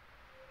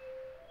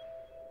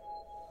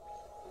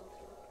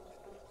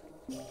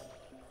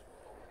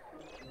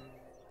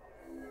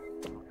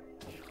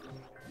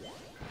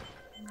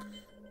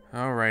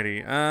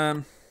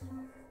 Alrighty.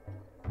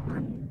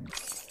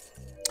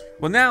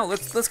 Well, now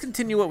let's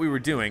continue what we were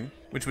doing,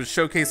 which was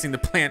showcasing the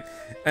plant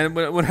and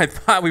what I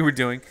thought we were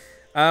doing.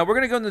 We're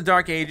gonna go in the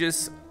Dark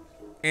Ages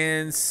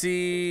and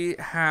see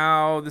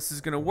how this is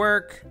gonna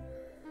work.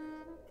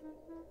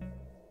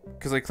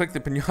 Because I clicked the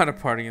Pinata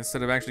Party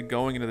instead of actually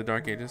going into the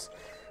Dark Ages.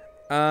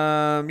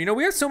 You know,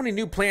 we have so many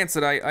new plants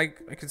that I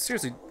could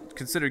seriously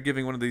consider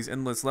giving one of these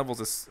endless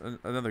levels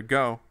another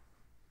go.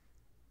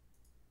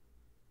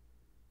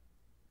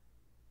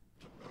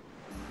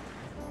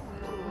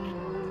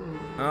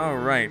 All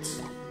right.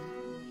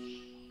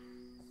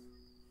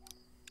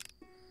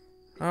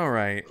 All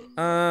right.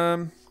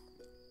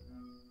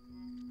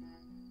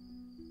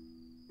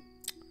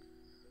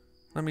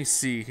 Let me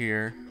see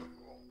here.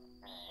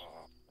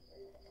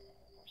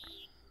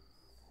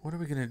 What are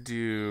we gonna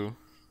do?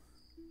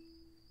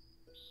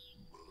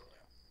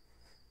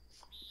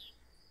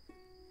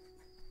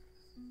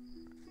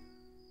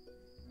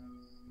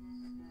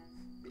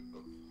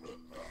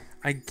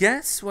 I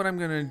guess what I'm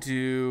gonna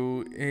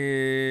do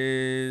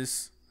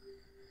is,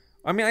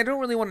 I mean, I don't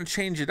really want to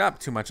change it up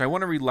too much. I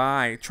want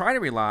to try to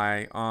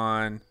rely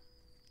on,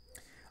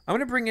 I'm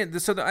gonna bring in,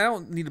 so that I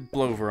don't need a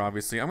blower,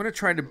 obviously. I'm gonna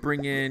try to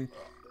bring in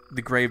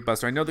the Grave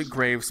Buster. I know the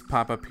graves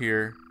pop up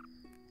here.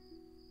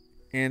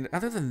 And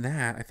other than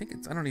that, I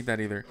think I don't need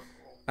that either.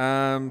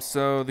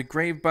 So the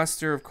Grave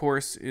Buster, of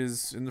course,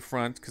 is in the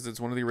front because it's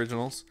one of the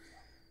originals.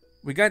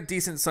 We got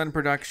decent sun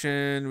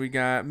production. We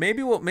got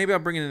maybe I'll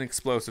bring in an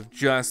explosive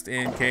just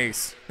in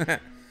case.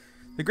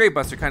 The Grave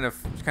Buster kind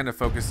of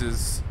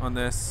focuses on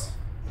this.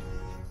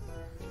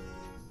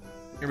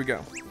 Here we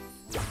go.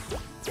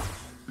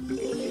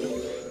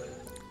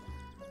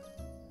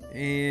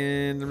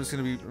 And I'm just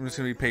gonna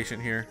be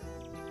patient here.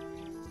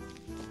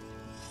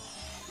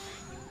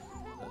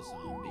 The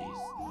zombies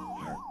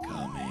are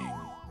coming.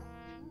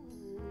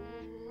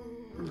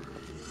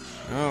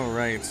 All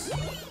right.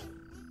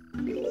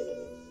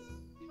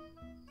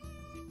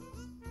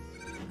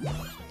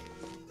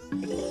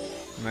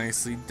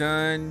 Nicely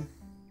done.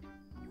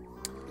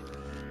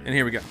 And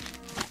here we go.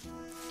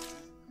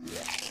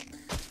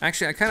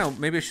 Actually,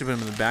 maybe I should put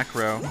them in the back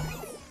row.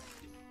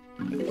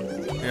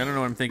 Yeah, I don't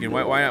know what I'm thinking.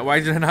 Why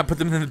did I not put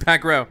them in the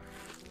back row?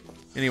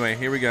 Anyway,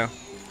 here we go.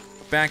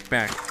 Back.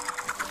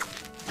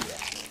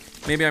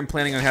 Maybe I'm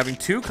planning on having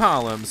 2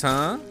 columns,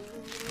 huh?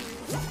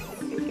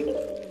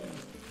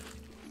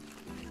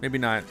 Maybe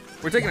not.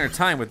 We're taking our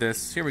time with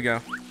this. Here we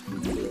go.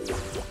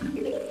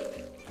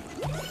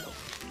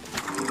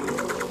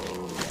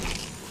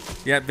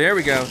 Yeah, there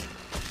we go.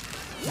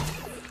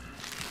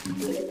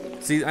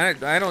 See, I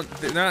don't.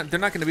 They're not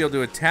going to be able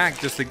to attack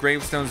just the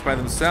gravestones by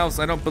themselves.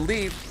 I don't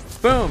believe.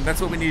 Boom! That's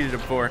what we needed it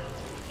for.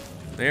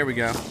 There we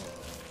go.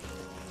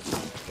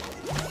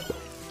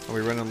 Are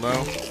we running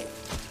low?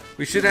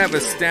 We should have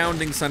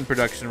astounding sun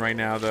production right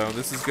now, though.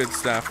 This is good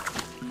stuff.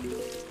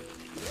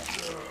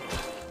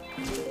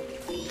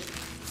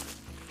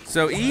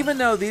 So even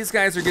though these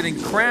guys are getting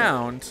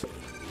crowned,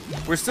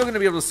 we're still going to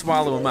be able to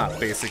swallow them up,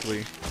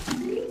 basically.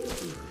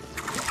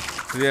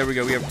 So there we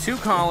go. We have 2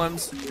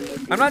 columns.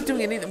 I'm not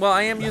doing anything. Well,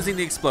 I am using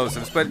the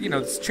explosives, but you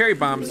know, cherry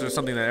bombs are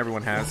something that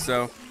everyone has.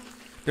 So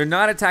they're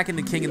not attacking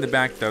the king in the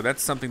back, though.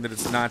 That's something that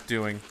it's not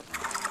doing.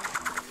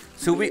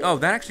 So we. Oh,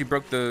 that actually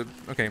broke the.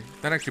 Okay,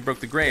 that actually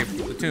broke the grave,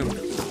 the tomb.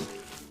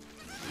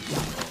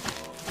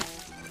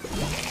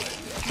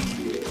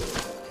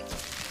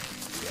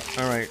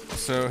 All right.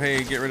 So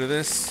hey, get rid of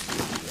this.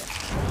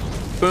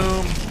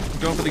 Boom.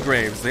 Going for the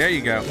graves. There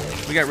you go.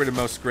 We got rid of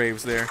most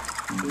graves there.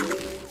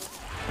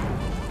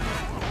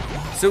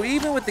 So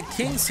even with the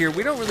kings here,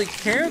 we don't really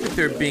care that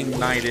they're being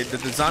knighted, that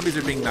the zombies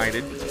are being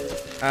knighted,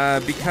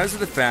 because of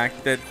the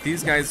fact that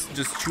these guys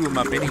just chew them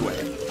up anyway.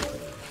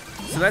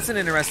 So that's an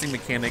interesting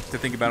mechanic to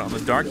think about on the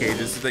Dark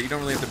Ages, is that you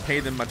don't really have to pay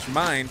them much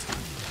mind.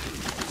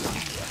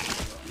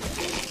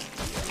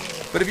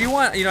 But if you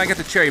want, you know, I got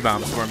the cherry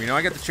bombs for them, you know,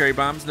 I got the cherry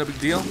bombs, no big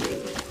deal.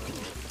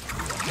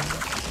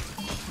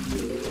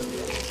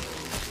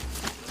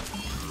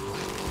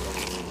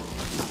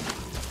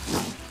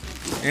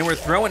 And we're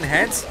throwing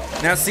heads.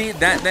 Now see,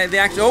 that the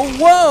actual, oh,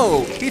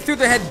 whoa! He threw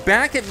the head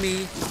back at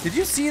me. Did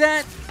you see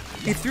that?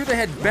 He threw the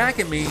head back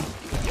at me.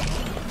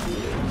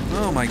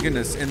 Oh my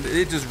goodness, and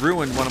it just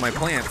ruined one of my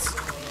plants.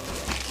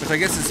 Which I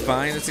guess is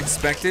fine, it's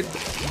expected.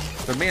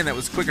 But man, that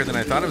was quicker than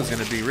I thought it was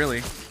gonna be,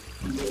 really.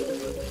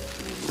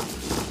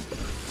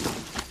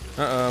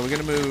 Uh-oh, we're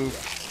gonna move.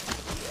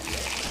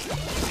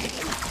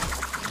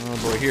 Oh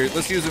boy, here,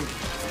 let's use them.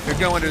 They're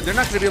going to, they're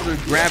not gonna be able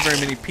to grab very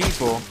many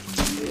people.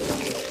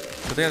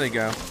 But there they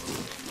go.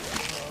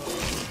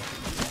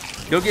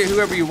 Go get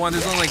whoever you want.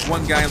 There's only like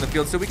 1 guy on the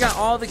field. So we got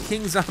all the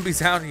king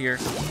zombies out here,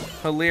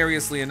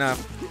 hilariously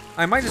enough.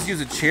 I might just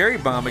use a cherry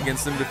bomb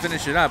against them to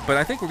finish it up, but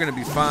I think we're gonna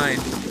be fine.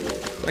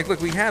 Like,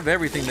 look, we have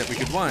everything that we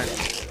could want.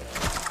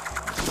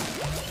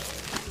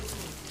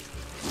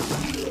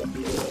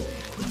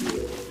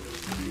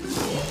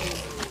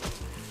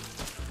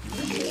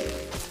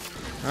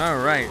 All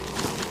right.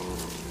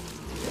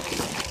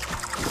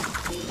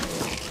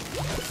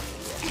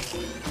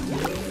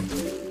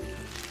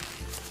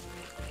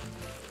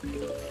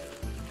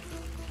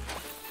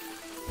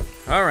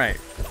 All right.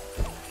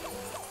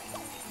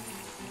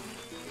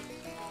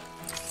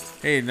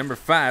 Hey, number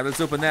 5. Let's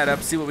open that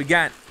up, see what we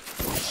got.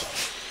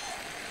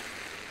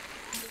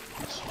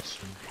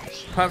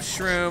 Puff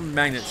shroom,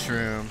 magnet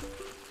shroom.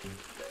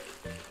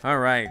 All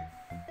right.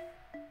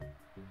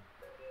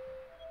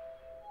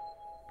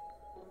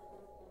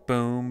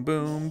 Boom,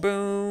 boom,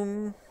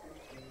 boom.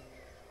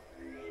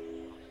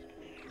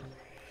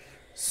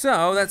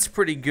 So that's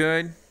pretty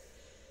good.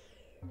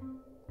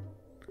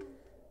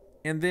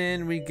 And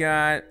then we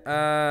got,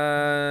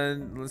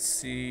 let's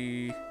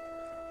see.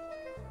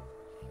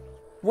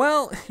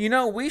 Well, you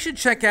know, we should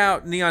check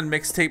out Neon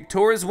Mixtape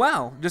Tour as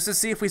well, just to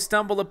see if we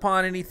stumble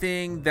upon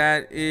anything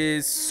that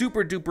is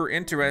super duper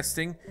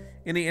interesting,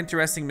 any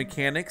interesting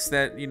mechanics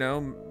that, you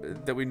know,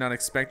 that we're not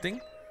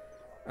expecting.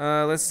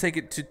 Let's take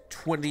it to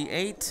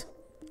 28.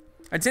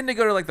 I tend to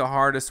go to like the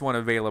hardest one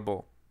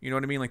available. You know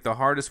what I mean? Like the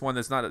hardest one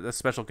that's not a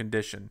special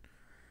condition.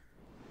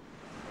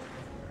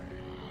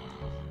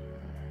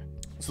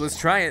 So let's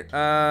try it.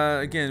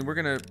 Again, we're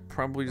gonna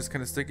probably just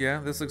kind of stick. Yeah,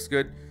 this looks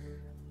good.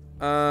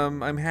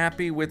 I'm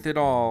happy with it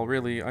all,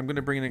 really. I'm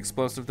gonna bring an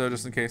explosive though,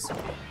 just in case. All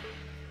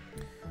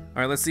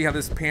right, let's see how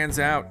this pans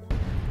out.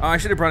 Oh, I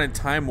should have brought in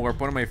Time Warp,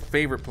 one of my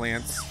favorite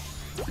plants.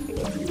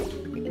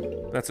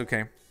 That's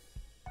okay.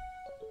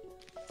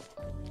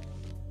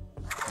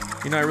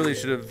 You know, I really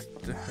should have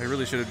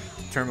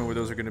determined where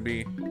those are gonna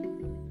be. The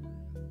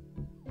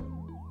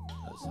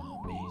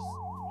zombies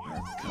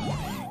are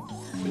coming.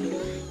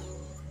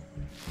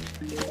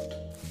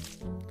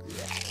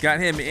 Got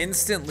him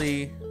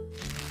instantly.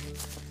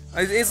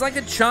 It's like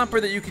a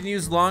chomper that you can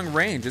use long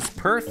range. It's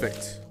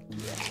perfect.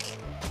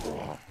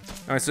 All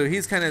right, so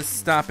he's kind of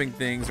stopping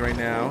things right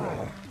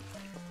now.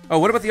 Oh,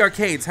 what about the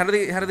arcades? How do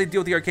they deal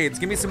with the arcades?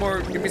 Give me some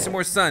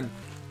more sun.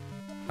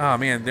 Oh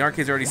man, the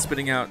arcades are already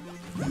spitting out.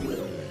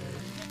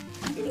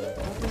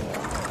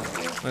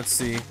 Let's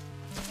see.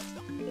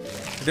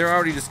 They're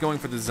already just going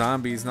for the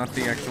zombies, not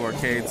the actual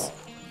arcades.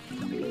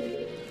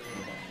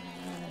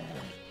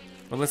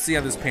 But let's see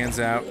how this pans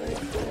out.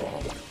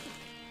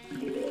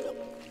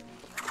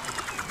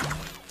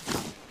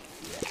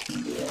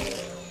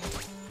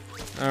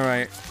 All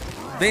right.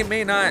 They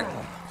may not.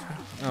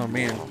 Oh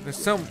man, there's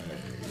so.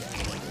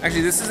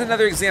 Actually, this is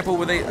another example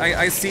where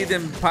I see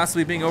them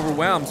possibly being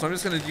overwhelmed. So I'm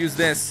just gonna use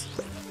this.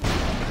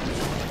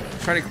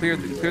 try to clear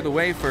the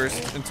way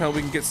first until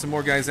we can get some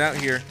more guys out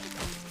here.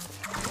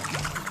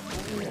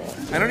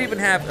 I don't even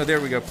have, oh, there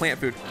we go, plant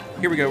food.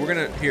 Here we go, we're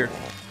gonna, here.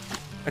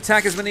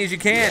 Attack as many as you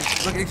can.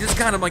 Look, it just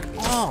got him like,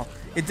 oh.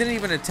 It didn't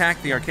even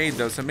attack the arcade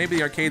though, so maybe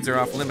the arcades are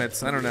off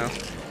limits, I don't know.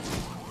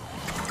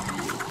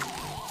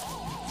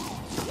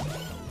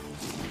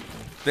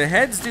 The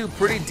heads do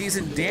pretty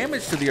decent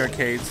damage to the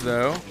arcades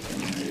though.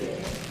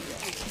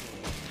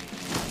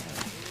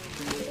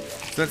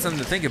 So that's something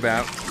to think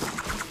about.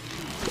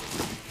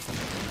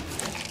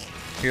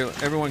 Here,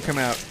 everyone come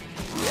out.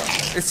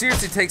 It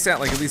seriously takes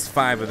out like at least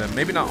 5 of them.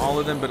 Maybe not all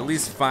of them, but at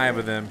least 5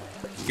 of them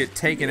get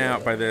taken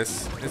out by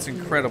this. It's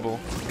incredible.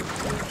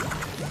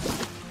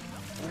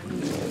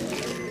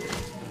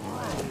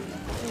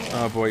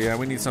 Oh boy, yeah,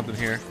 we need something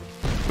here.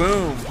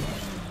 Boom!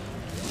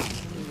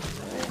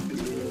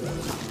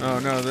 Oh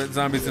no, that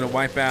zombie's gonna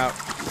wipe out.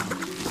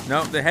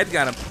 No, the head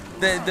got him.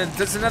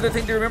 That's another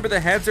thing to remember, the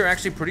heads are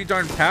actually pretty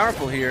darn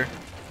powerful here.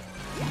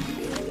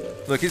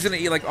 Look, he's gonna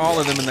eat like all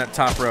of them in that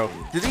top row.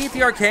 Did he eat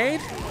the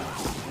arcade?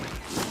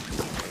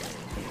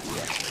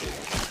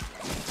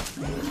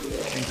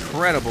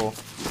 Incredible.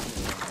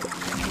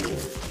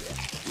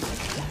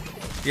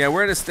 Yeah,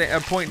 we're at a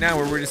point now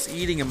where we're just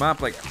eating him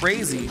up like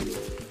crazy.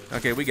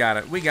 Okay, we got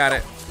it. We got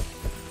it.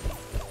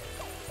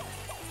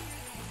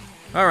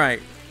 All right.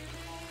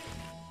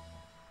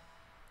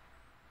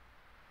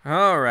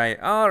 All right.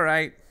 All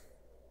right.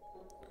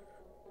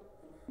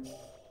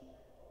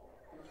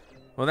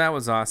 Well, that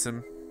was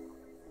awesome.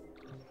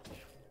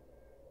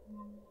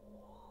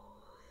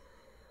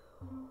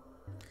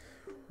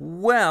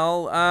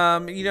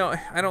 Well, you know,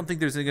 I don't think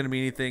there's going to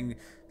be anything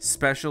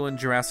special in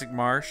Jurassic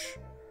Marsh.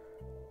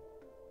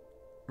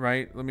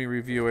 Right? Let me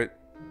review it.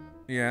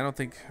 Yeah, I don't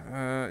think,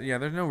 yeah,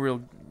 there's no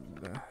real,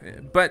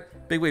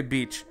 but Big Wave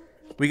Beach,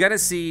 we got to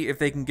see if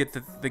they can get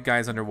the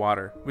guys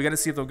underwater. We got to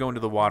see if they'll go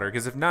into the water,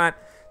 because if not,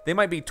 they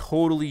might be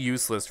totally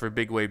useless for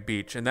Big Wave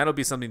Beach, and that'll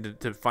be something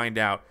to find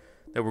out,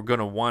 that we're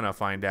going to want to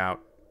find out.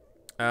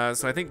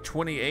 So I think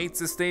 28's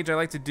the stage I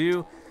like to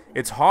do.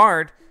 It's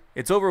hard,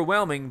 it's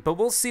overwhelming, but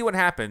we'll see what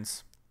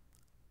happens.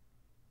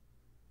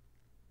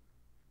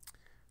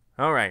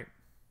 All right.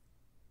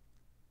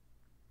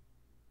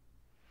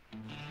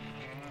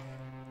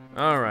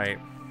 All right.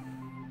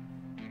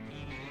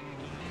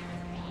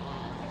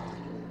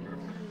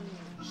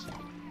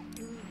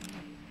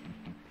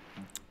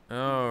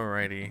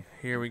 Alrighty,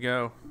 here we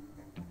go.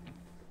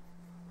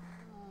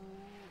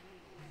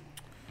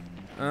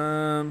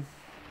 I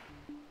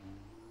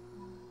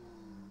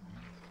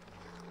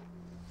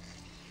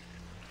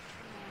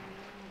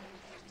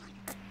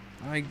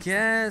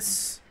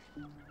guess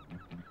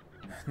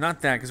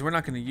not that, because we're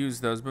not going to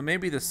use those, but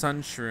maybe the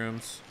sun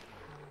shrooms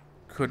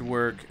could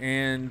work.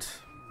 And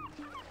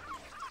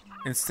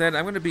instead,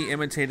 I'm going to be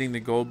imitating the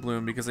gold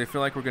bloom because I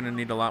feel like we're going to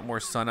need a lot more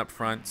sun up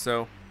front.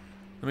 So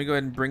let me go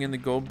ahead and bring in the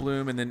gold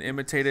bloom and then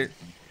imitate it.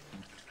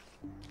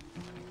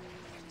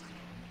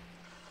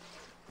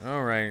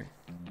 All right.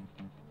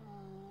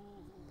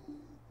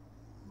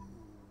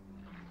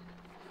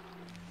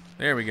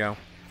 There we go.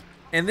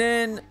 And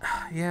then,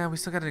 yeah, we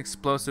still got an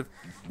explosive.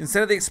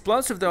 Instead of the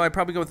explosive, though, I'd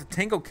probably go with the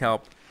tangle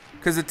kelp,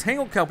 because the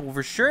tangle kelp will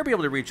for sure be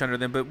able to reach under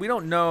them, but we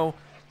don't know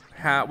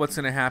what's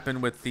going to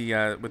happen with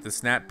the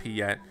snap pea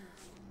yet.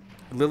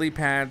 Lily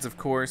pads, of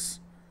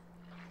course,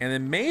 and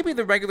then maybe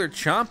the regular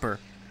chomper,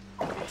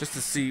 just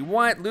to see.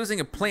 What? Losing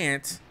a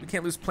plant? We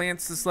can't lose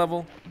plants this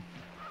level.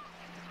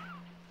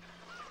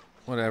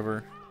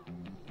 Whatever.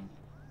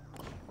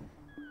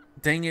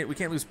 Dang it, we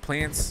can't lose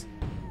plants.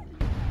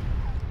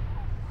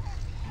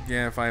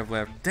 Yeah, 5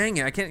 left. Dang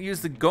it, I can't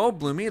use the gold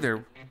bloom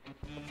either.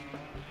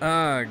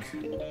 Ugh.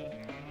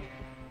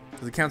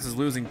 Because it counts as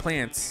losing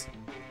plants.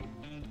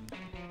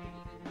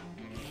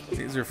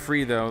 These are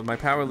free though. My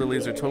power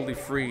lilies are totally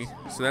free,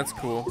 so that's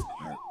cool.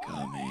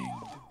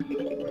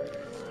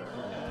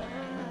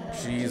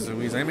 Jeez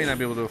Louise, I may not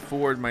be able to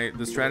afford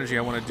the strategy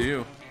I want to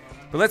do.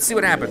 But let's see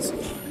what happens.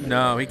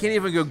 No, he can't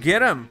even go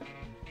get him.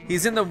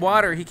 He's in the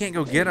water, he can't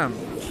go get him.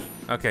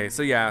 Okay,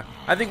 so yeah,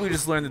 I think we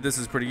just learned that this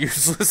is pretty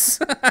useless.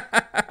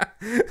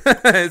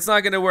 It's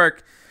not gonna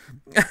work.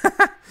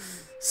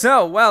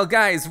 So, well,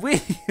 guys,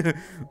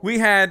 we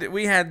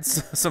had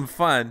some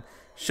fun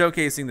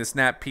showcasing the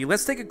snap pea.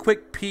 Let's take a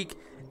quick peek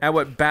at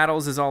what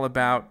battles is all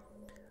about.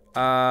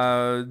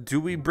 Do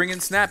we bring in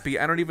snap pea?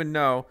 I don't even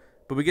know,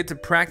 but we get to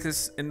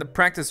practice in the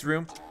practice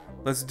room.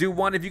 Let's do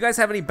one. If you guys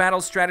have any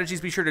battle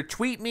strategies, be sure to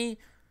tweet me.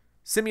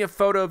 Send me a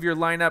photo of your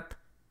lineup.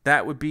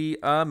 That would be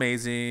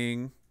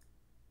amazing.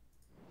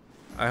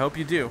 I hope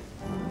you do.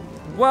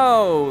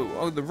 Whoa!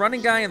 Oh, the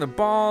running guy and the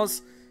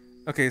balls.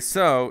 Okay,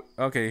 so,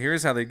 okay,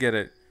 here's how they get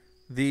it.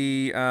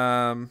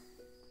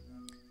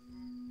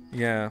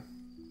 Yeah.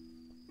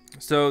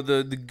 So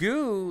the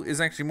goo is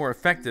actually more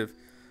effective,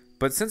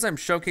 but since I'm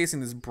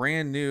showcasing this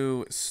brand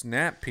new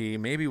snap pea,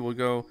 maybe we'll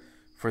go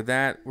for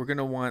that. We're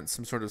gonna want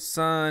some sort of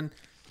sun.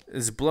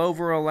 Is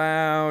blower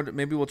allowed?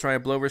 Maybe we'll try a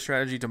blower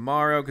strategy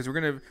tomorrow, because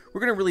we're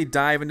gonna really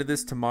dive into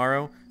this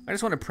tomorrow. I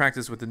just want to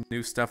practice with the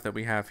new stuff that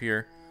we have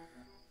here.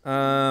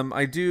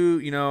 I do,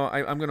 you know,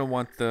 I'm gonna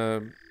want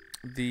the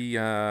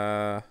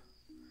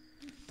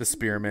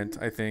spearmint,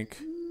 I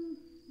think.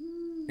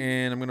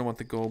 And I'm gonna want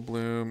the gold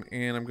bloom,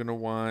 and I'm gonna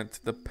want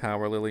the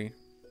power lily.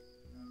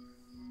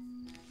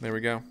 There we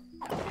go.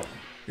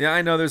 Yeah,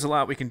 I know there's a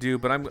lot we can do,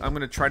 but I'm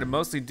gonna try to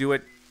mostly do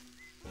it.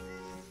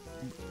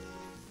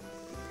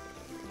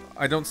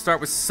 I don't start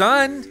with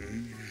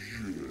sun.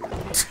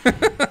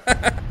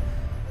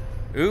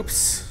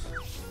 Oops.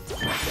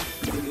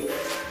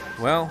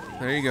 Well,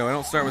 there you go. I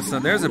don't start with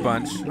sun. There's a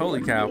bunch.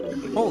 Holy cow.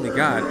 Holy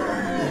God.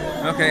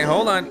 Okay,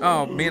 hold on.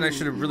 Oh man, I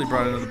should have really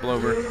brought another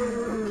blower.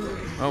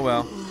 Oh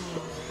well.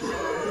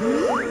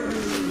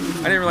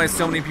 I didn't realize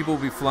so many people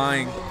would be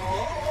flying.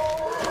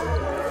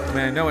 I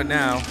mean, I know it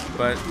now,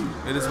 but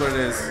it is what it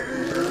is.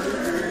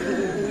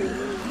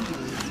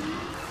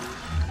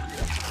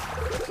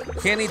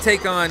 Can he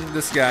take on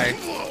this guy?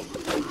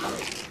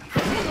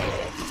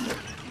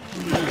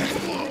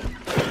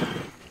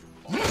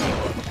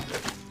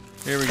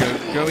 Here we go.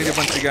 Go eat a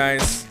bunch of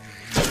guys.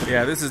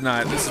 Yeah, this is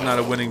not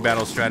a winning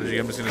battle strategy,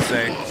 I'm just gonna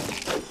say.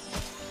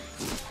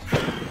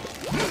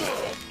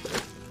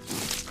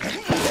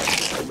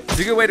 It's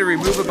a good way to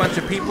remove a bunch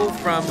of people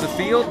from the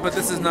field, but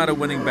this is not a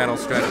winning battle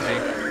strategy.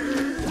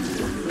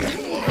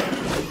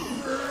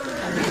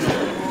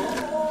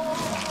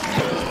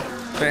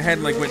 That head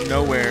like went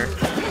nowhere.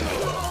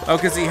 Oh,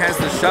 because he has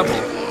the shovel.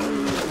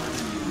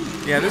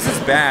 Yeah, this is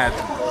bad.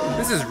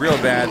 This is real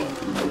bad.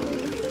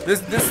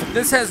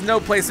 This has no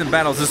place in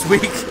battles this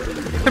week.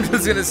 I'm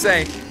just gonna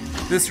say,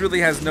 this really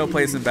has no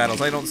place in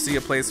battles. I don't see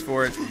a place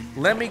for it.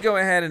 Let me go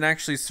ahead and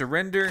actually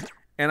surrender,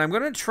 and I'm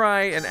gonna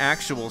try an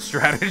actual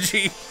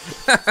strategy,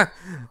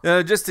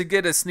 just to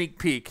get a sneak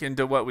peek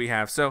into what we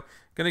have. So,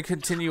 gonna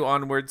continue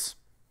onwards,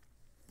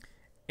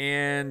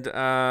 and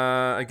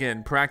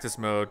again, practice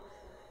mode.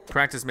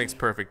 Practice makes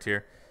perfect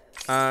here.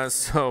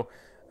 So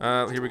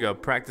here we go.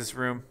 Practice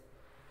room.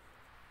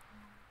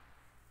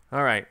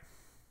 All right.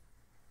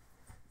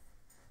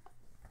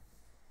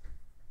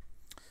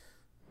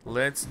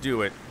 Let's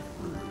do it.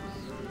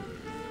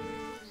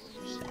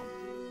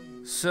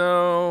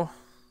 So,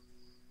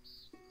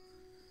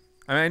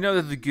 I mean, I know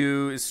that the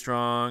goo is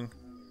strong,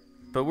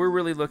 but we're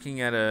really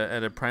looking at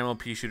a primal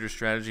pea shooter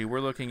strategy.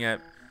 We're looking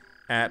at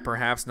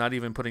perhaps not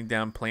even putting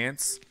down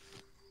plants.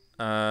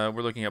 We're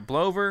looking at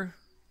blover.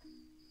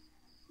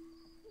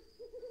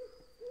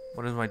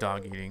 What is my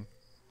dog eating?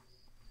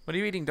 What are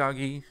you eating,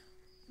 doggy?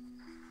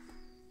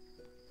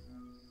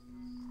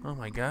 Oh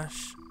my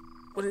gosh.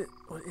 What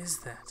is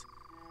that?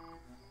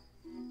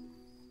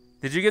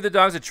 Did you give the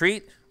dogs a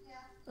treat?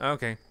 Yeah.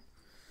 Okay.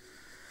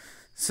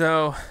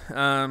 So,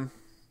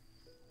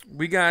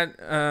 we got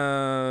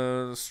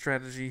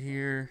strategy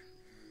here.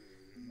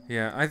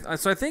 Yeah,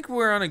 so I think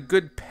we're on a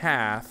good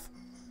path,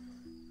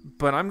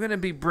 but I'm gonna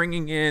be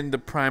bringing in the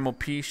primal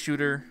pea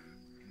shooter.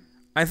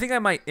 I think I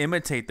might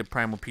imitate the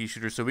primal pea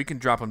shooter so we can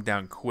drop him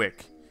down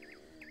quick.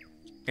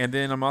 And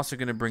then I'm also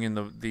gonna bring in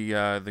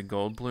the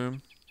gold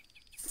bloom,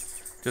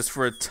 just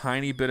for a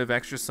tiny bit of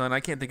extra sun. I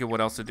can't think of what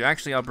else to do.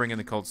 Actually, I'll bring in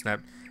the cold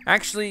snap.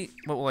 Actually,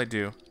 what will I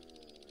do?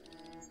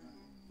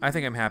 I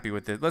think I'm happy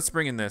with it. Let's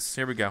bring in this.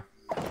 Here we go.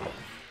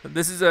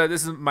 This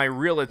is my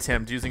real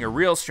attempt using a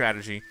real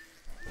strategy.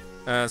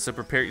 So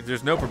prepare.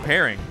 There's no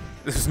preparing.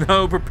 There's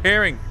no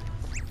preparing.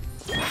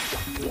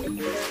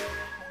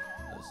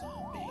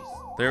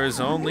 There is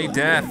only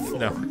death.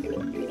 No.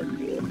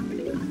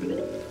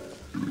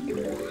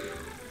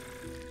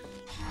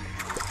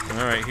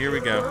 All right, here we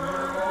go.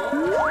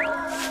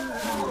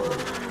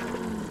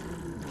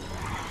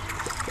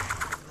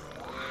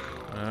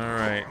 All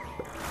right.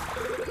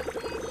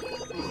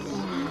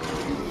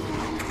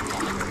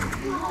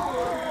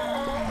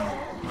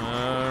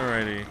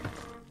 Alrighty.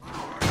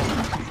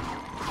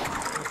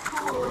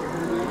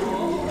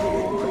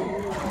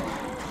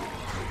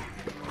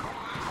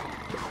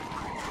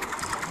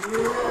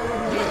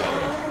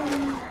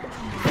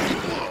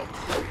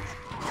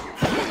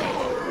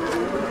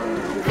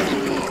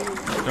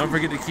 Don't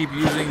forget to keep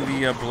using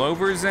the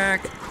blower,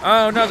 Zach.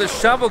 Oh no, the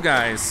shovel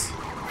guys.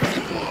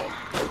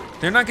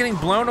 They're not getting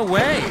blown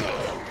away.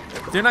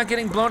 They're not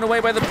getting blown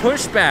away by the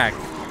pushback.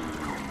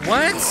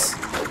 What?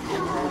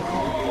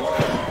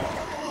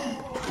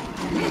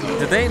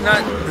 Did they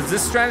not? Does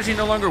this strategy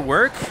no longer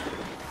work?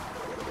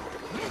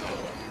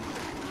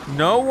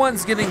 No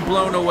one's getting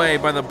blown away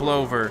by the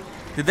blower.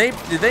 Did they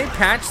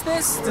patch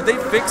this? Did they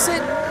fix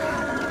it?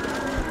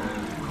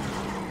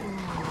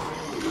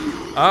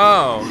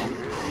 Oh.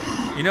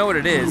 You know what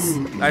it is?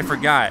 I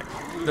forgot.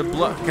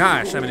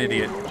 Gosh, I'm an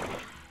idiot.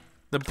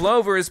 The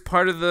blower is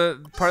part of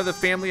the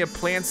family of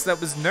plants that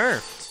was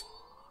nerfed.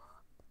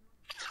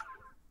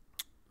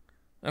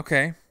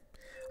 Okay.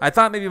 I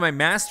thought maybe my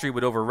mastery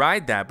would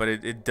override that, but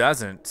it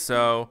doesn't.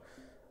 So,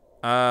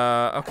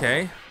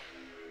 okay.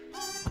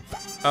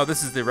 Oh,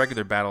 this is the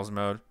regular battles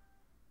mode.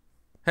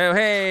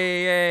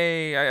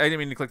 Hey, I didn't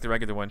mean to click the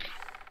regular one.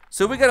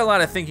 So we got a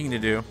lot of thinking to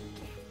do.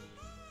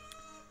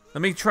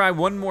 Let me try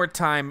one more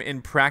time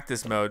in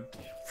practice mode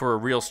for a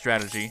real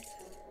strategy.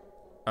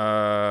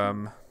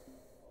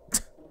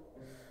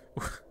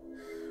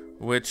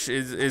 which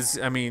is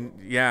I mean,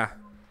 yeah,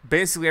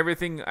 basically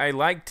everything I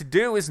like to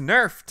do is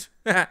nerfed.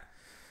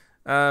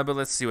 But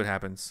let's see what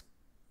happens.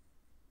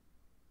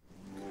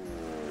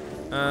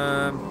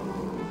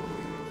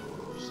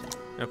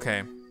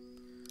 Okay.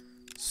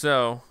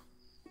 So,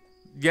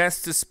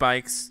 yes to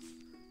spikes,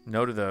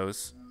 no to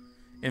those.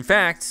 In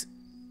fact,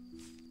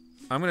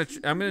 I'm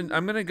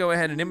gonna go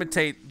ahead and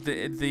imitate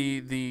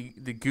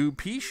the goo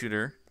pea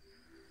shooter.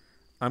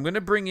 I'm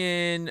gonna bring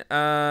in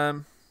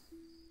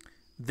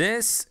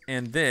this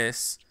and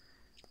this,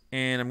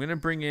 and I'm gonna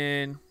bring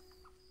in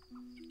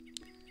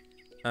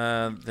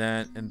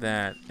that and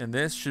that, and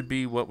this should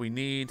be what we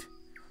need.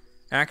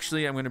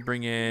 Actually, I'm gonna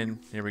bring in,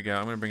 here we go,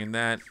 I'm gonna bring in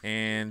that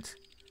and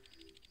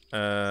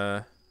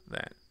that.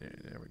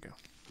 There we go.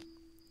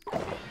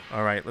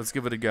 All right, let's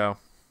give it a go.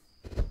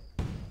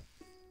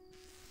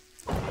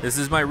 This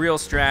is my real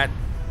strat.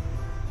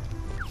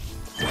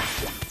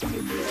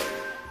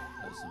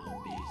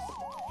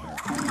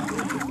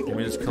 Let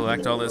me just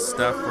collect all this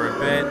stuff for a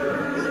bit.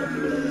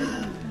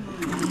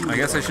 I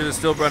guess I should have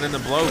still brought in the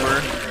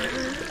blower.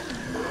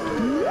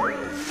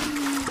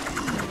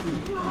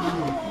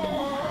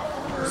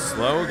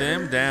 Slow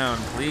them down,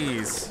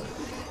 please.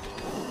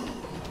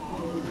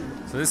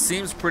 So this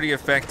seems pretty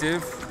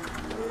effective.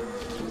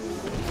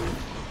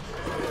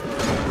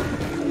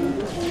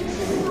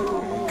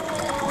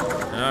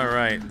 All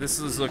right, this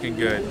is looking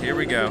good. Here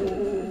we go.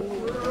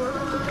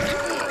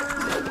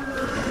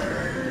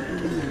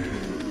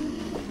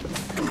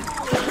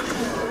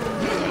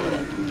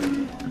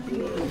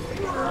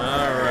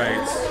 All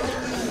right.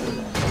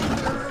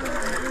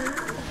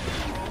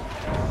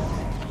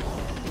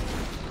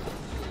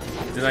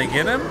 Did I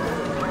get him?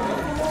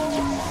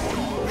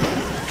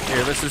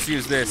 Here, let's just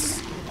use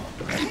this.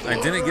 I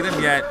didn't get him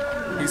yet.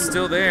 He's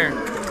still there.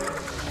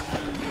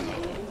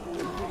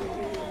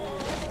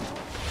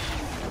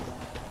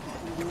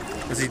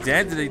 Is he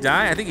dead? Did he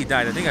die? I think he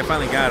died. I think I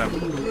finally got him.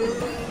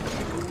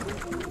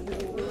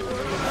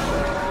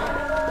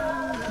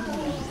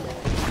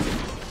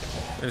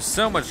 There's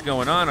so much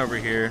going on over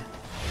here.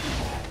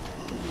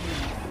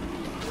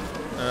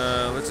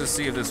 Let's just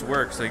see if this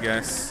works, I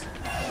guess.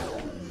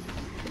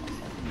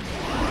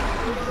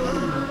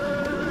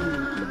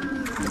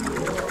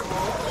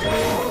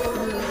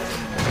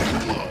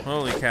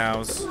 Holy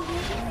cows.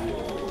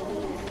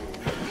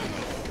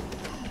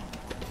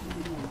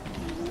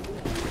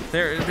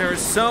 There are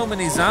so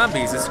many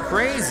zombies. It's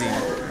crazy.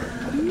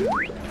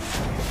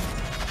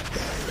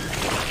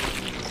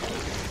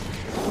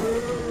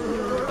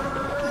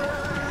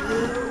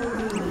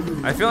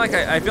 I feel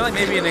like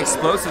maybe an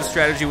explosive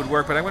strategy would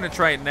work, but I'm gonna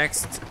try it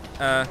next.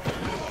 I'm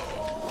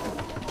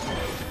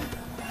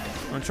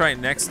gonna try it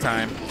next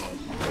time.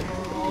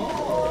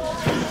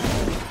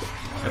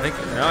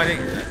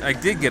 I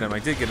did get him.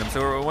 So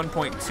we're at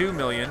 1.2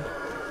 million.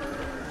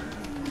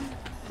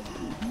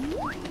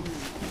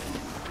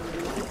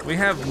 We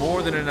have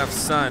more than enough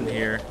sun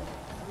here.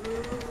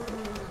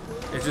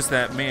 It's just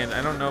that, man,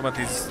 I don't know about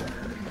these.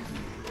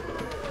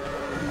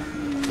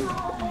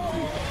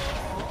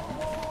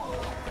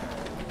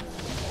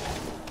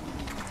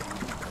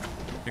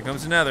 Here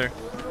comes another.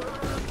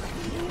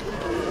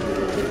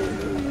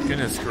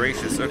 Goodness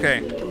gracious,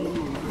 okay.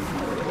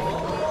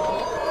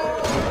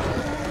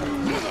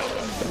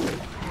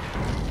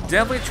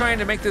 Definitely trying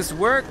to make this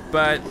work,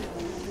 but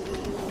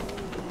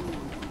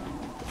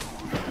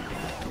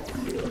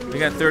we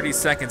got 30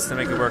 seconds to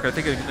make it work. I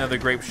think another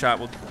grape shot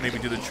will maybe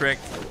do the trick.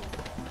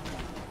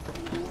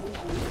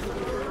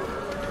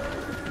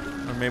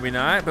 Or maybe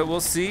not, but we'll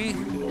see.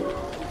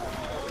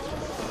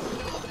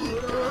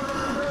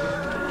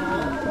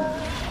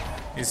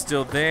 He's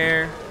still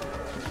there.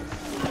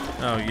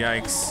 Oh,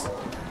 yikes.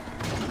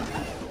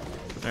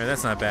 Alright,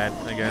 that's not bad,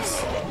 I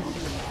guess.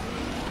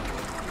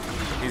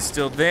 He's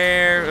still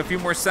there. A few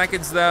more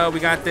seconds, though.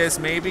 We got this,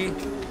 maybe.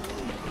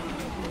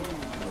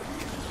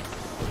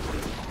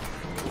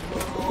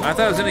 I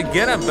thought I was gonna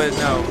get him, but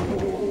no.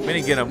 We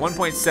didn't get him.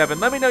 1.7.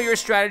 Let me know your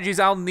strategies.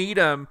 I'll need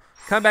them.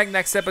 Come back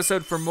next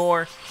episode for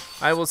more.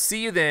 I will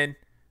see you then.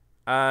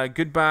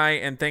 Goodbye,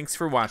 and thanks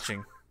for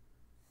watching.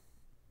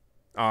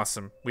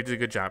 Awesome. We did a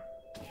good job.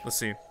 Let's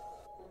see.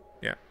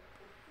 Yeah.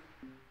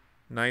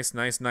 Nice,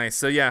 nice, nice.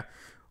 So, yeah.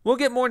 We'll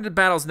get more into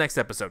battles next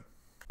episode.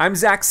 I'm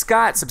Zack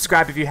Scott.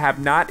 Subscribe if you have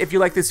not. If you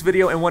like this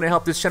video and want to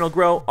help this channel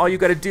grow, all you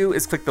gotta do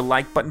is click the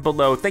like button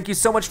below. Thank you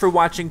so much for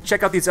watching.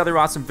 Check out these other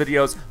awesome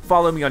videos.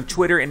 Follow me on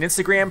Twitter and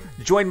Instagram.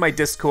 Join my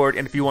Discord.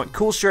 And if you want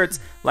cool shirts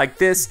like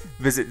this,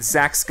 visit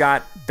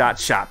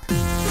ZackScott.shop.